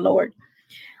Christ, our Lord.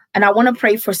 And I want to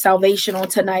pray for salvation on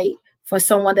tonight for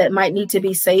someone that might need to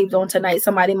be saved on tonight.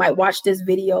 Somebody might watch this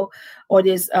video or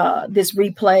this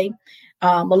replay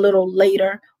a little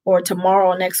later or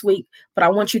tomorrow or next week. But I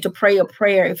want you to pray a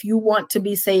prayer. If you want to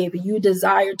be saved, you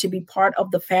desire to be part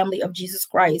of the family of Jesus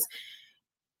Christ,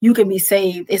 you can be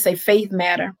saved. It's a faith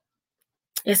matter.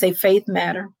 It's a faith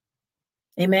matter.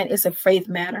 Amen. It's a faith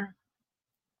matter.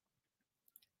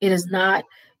 It is not,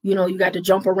 you got to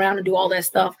jump around and do all that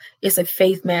stuff. It's a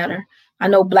faith matter. I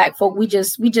know Black folk, we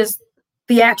just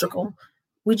theatrical.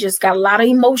 We just got a lot of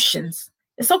emotions.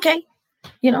 It's okay,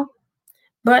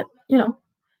 but,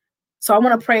 so I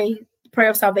want to pray prayer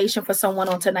of salvation for someone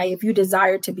on tonight. If you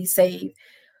desire to be saved,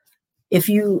 if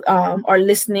you are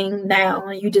listening now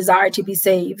and you desire to be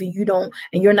saved and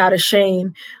you're not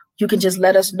ashamed, you can just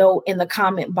let us know in the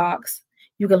comment box.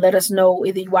 You can let us know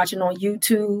either you're watching on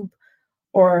YouTube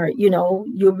or,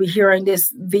 you'll be hearing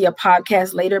this via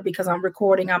podcast later because I'm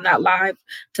recording. I'm not live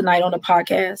tonight on the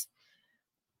podcast,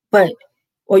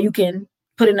 or you can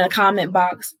put it in a comment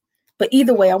box. But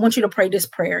either way, I want you to pray this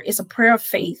prayer. It's a prayer of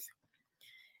faith.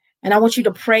 And I want you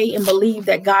to pray and believe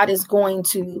that God is going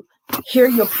to hear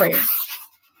your prayer.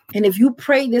 And if you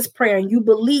pray this prayer and you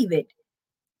believe it,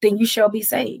 then you shall be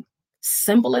saved.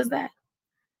 Simple as that.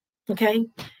 Okay?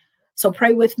 So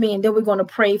pray with me, and then we're going to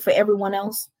pray for everyone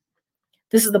else.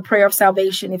 This is the prayer of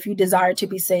salvation if you desire to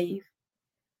be saved.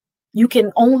 You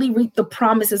can only reap the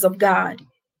promises of God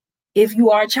if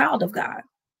you are a child of God.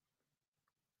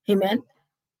 Amen.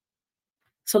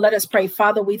 So let us pray.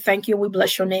 Father, we thank you. We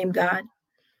bless your name, God.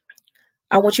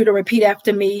 I want you to repeat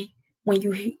after me I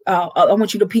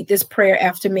want you to repeat this prayer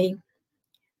after me.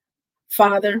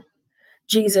 Father,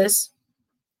 Jesus,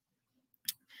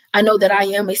 I know that I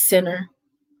am a sinner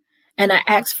and I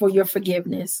ask for your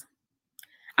forgiveness.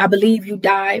 I believe you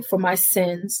died for my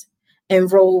sins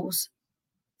and rose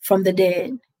from the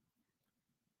dead.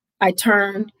 I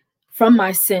turn from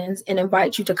my sins and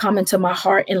invite you to come into my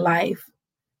heart and life.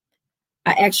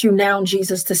 I ask you now,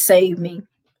 Jesus, to save me.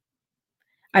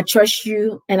 I trust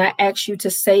you and I ask you to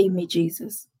save me,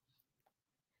 Jesus.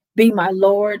 Be my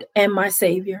Lord and my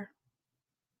Savior.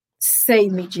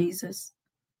 Save me, Jesus.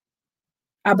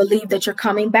 I believe that you're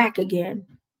coming back again.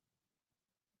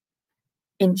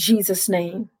 In Jesus'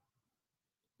 name,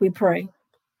 we pray.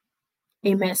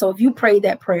 Amen. So if you pray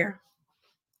that prayer,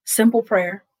 simple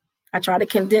prayer, I try to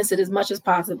condense it as much as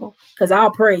possible because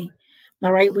I'll pray.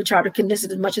 All right. We try to condense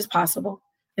it as much as possible.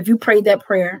 If you pray that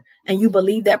prayer and you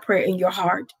believe that prayer in your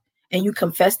heart and you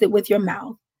confessed it with your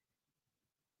mouth,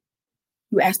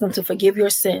 you ask them to forgive your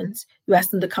sins. You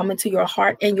ask them to come into your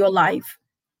heart and your life.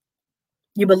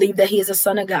 You believe that he is a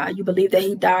son of God. You believe that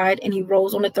he died and he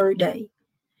rose on the third day.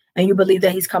 And you believe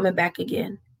that he's coming back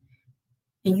again.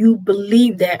 And you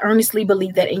believe that, earnestly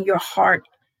believe that in your heart,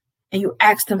 and you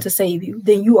ask him to save you,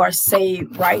 then you are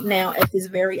saved right now at this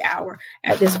very hour,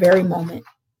 at this very moment.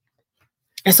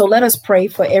 And so let us pray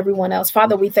for everyone else.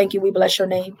 Father, we thank you. We bless your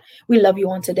name. We love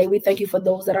you on today. We thank you for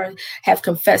those that have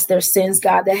confessed their sins,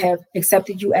 God, that have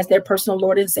accepted you as their personal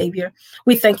Lord and Savior.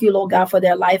 We thank you, Lord God, for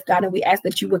their life, God, and we ask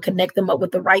that you would connect them up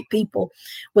with the right people,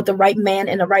 with the right man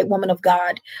and the right woman of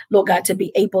God, Lord God, to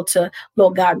be able to,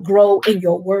 Lord God, grow in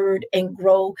your word and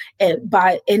grow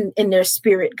in their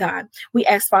spirit, God. We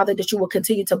ask, Father, that you will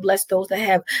continue to bless those that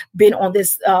have been on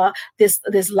this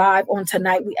live on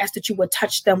tonight. We ask that you would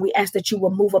touch them. We ask that you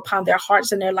will move upon their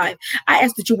hearts and their life. I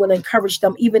ask that you will encourage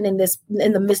them even in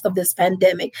the midst of this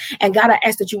pandemic. And God, I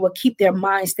ask that you will keep their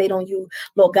minds stayed on you,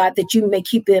 Lord God, that you may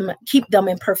keep them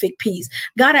in perfect peace.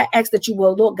 God, I ask that you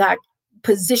will, Lord God,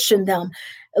 position them.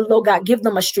 Lord God, give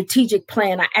them a strategic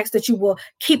plan. I ask that you will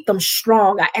keep them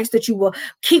strong. I ask that you will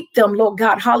keep them, Lord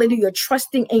God, hallelujah,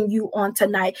 trusting in you on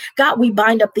tonight. God, we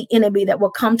bind up the enemy that will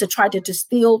come to try to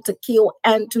steal, to kill,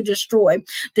 and to destroy.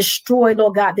 Destroy,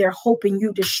 Lord God, their hope in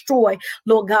you. Destroy,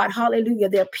 Lord God, hallelujah,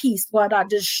 their peace. Lord God,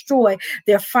 destroy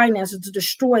their finances, to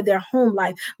destroy their home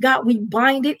life. God, we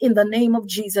bind it in the name of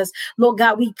Jesus. Lord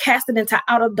God, we cast it into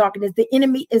outer darkness. The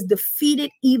enemy is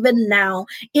defeated even now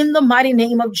in the mighty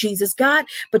name of Jesus, God.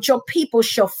 But your people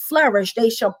shall flourish.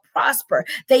 They shall prosper.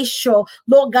 They shall,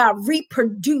 Lord God,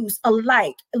 reproduce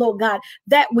alike, Lord God,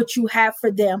 that which you have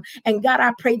for them. And God,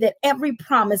 I pray that every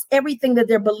promise, everything that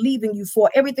they're believing you for,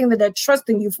 everything that they're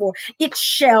trusting you for, it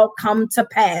shall come to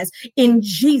pass. In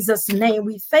Jesus' name,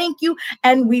 we thank you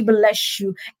and we bless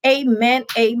you. Amen,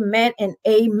 amen, and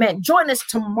amen. Join us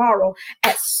tomorrow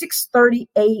at 6:30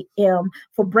 a.m.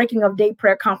 for Breaking of Day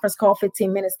Prayer Conference Call.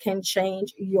 15 minutes can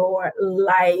change your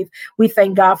life. We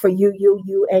thank God for you,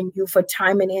 and you for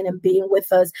chiming in and being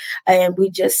with us. And we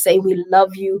just say we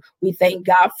love you. We thank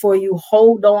God for you.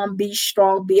 Hold on, be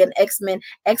strong, be an X-Men.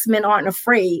 X-Men aren't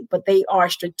afraid, but they are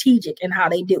strategic in how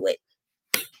they do it.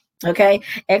 Okay,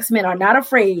 X-Men are not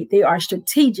afraid. They are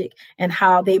strategic in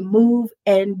how they move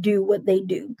and do what they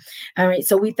do. All right,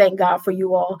 so we thank God for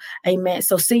you all. Amen.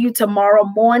 So see you tomorrow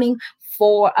morning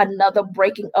for another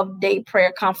Breaking of Day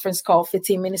prayer conference call.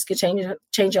 15 minutes can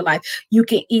change your life. You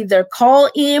can either call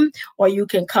in, or you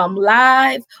can come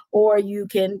live, or you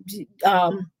can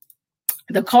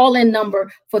the call-in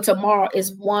number for tomorrow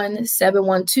is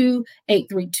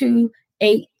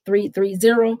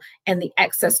 1-712-832-8330, and the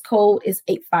access code is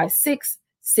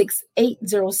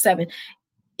 856-6807.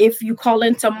 If you call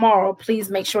in tomorrow, please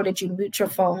make sure that you mute your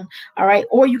phone. All right.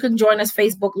 Or you can join us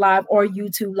Facebook Live or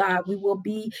YouTube Live. We will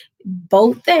be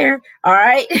both there. All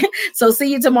right. So see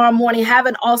you tomorrow morning. Have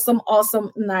an awesome,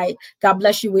 awesome night. God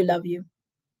bless you. We love you.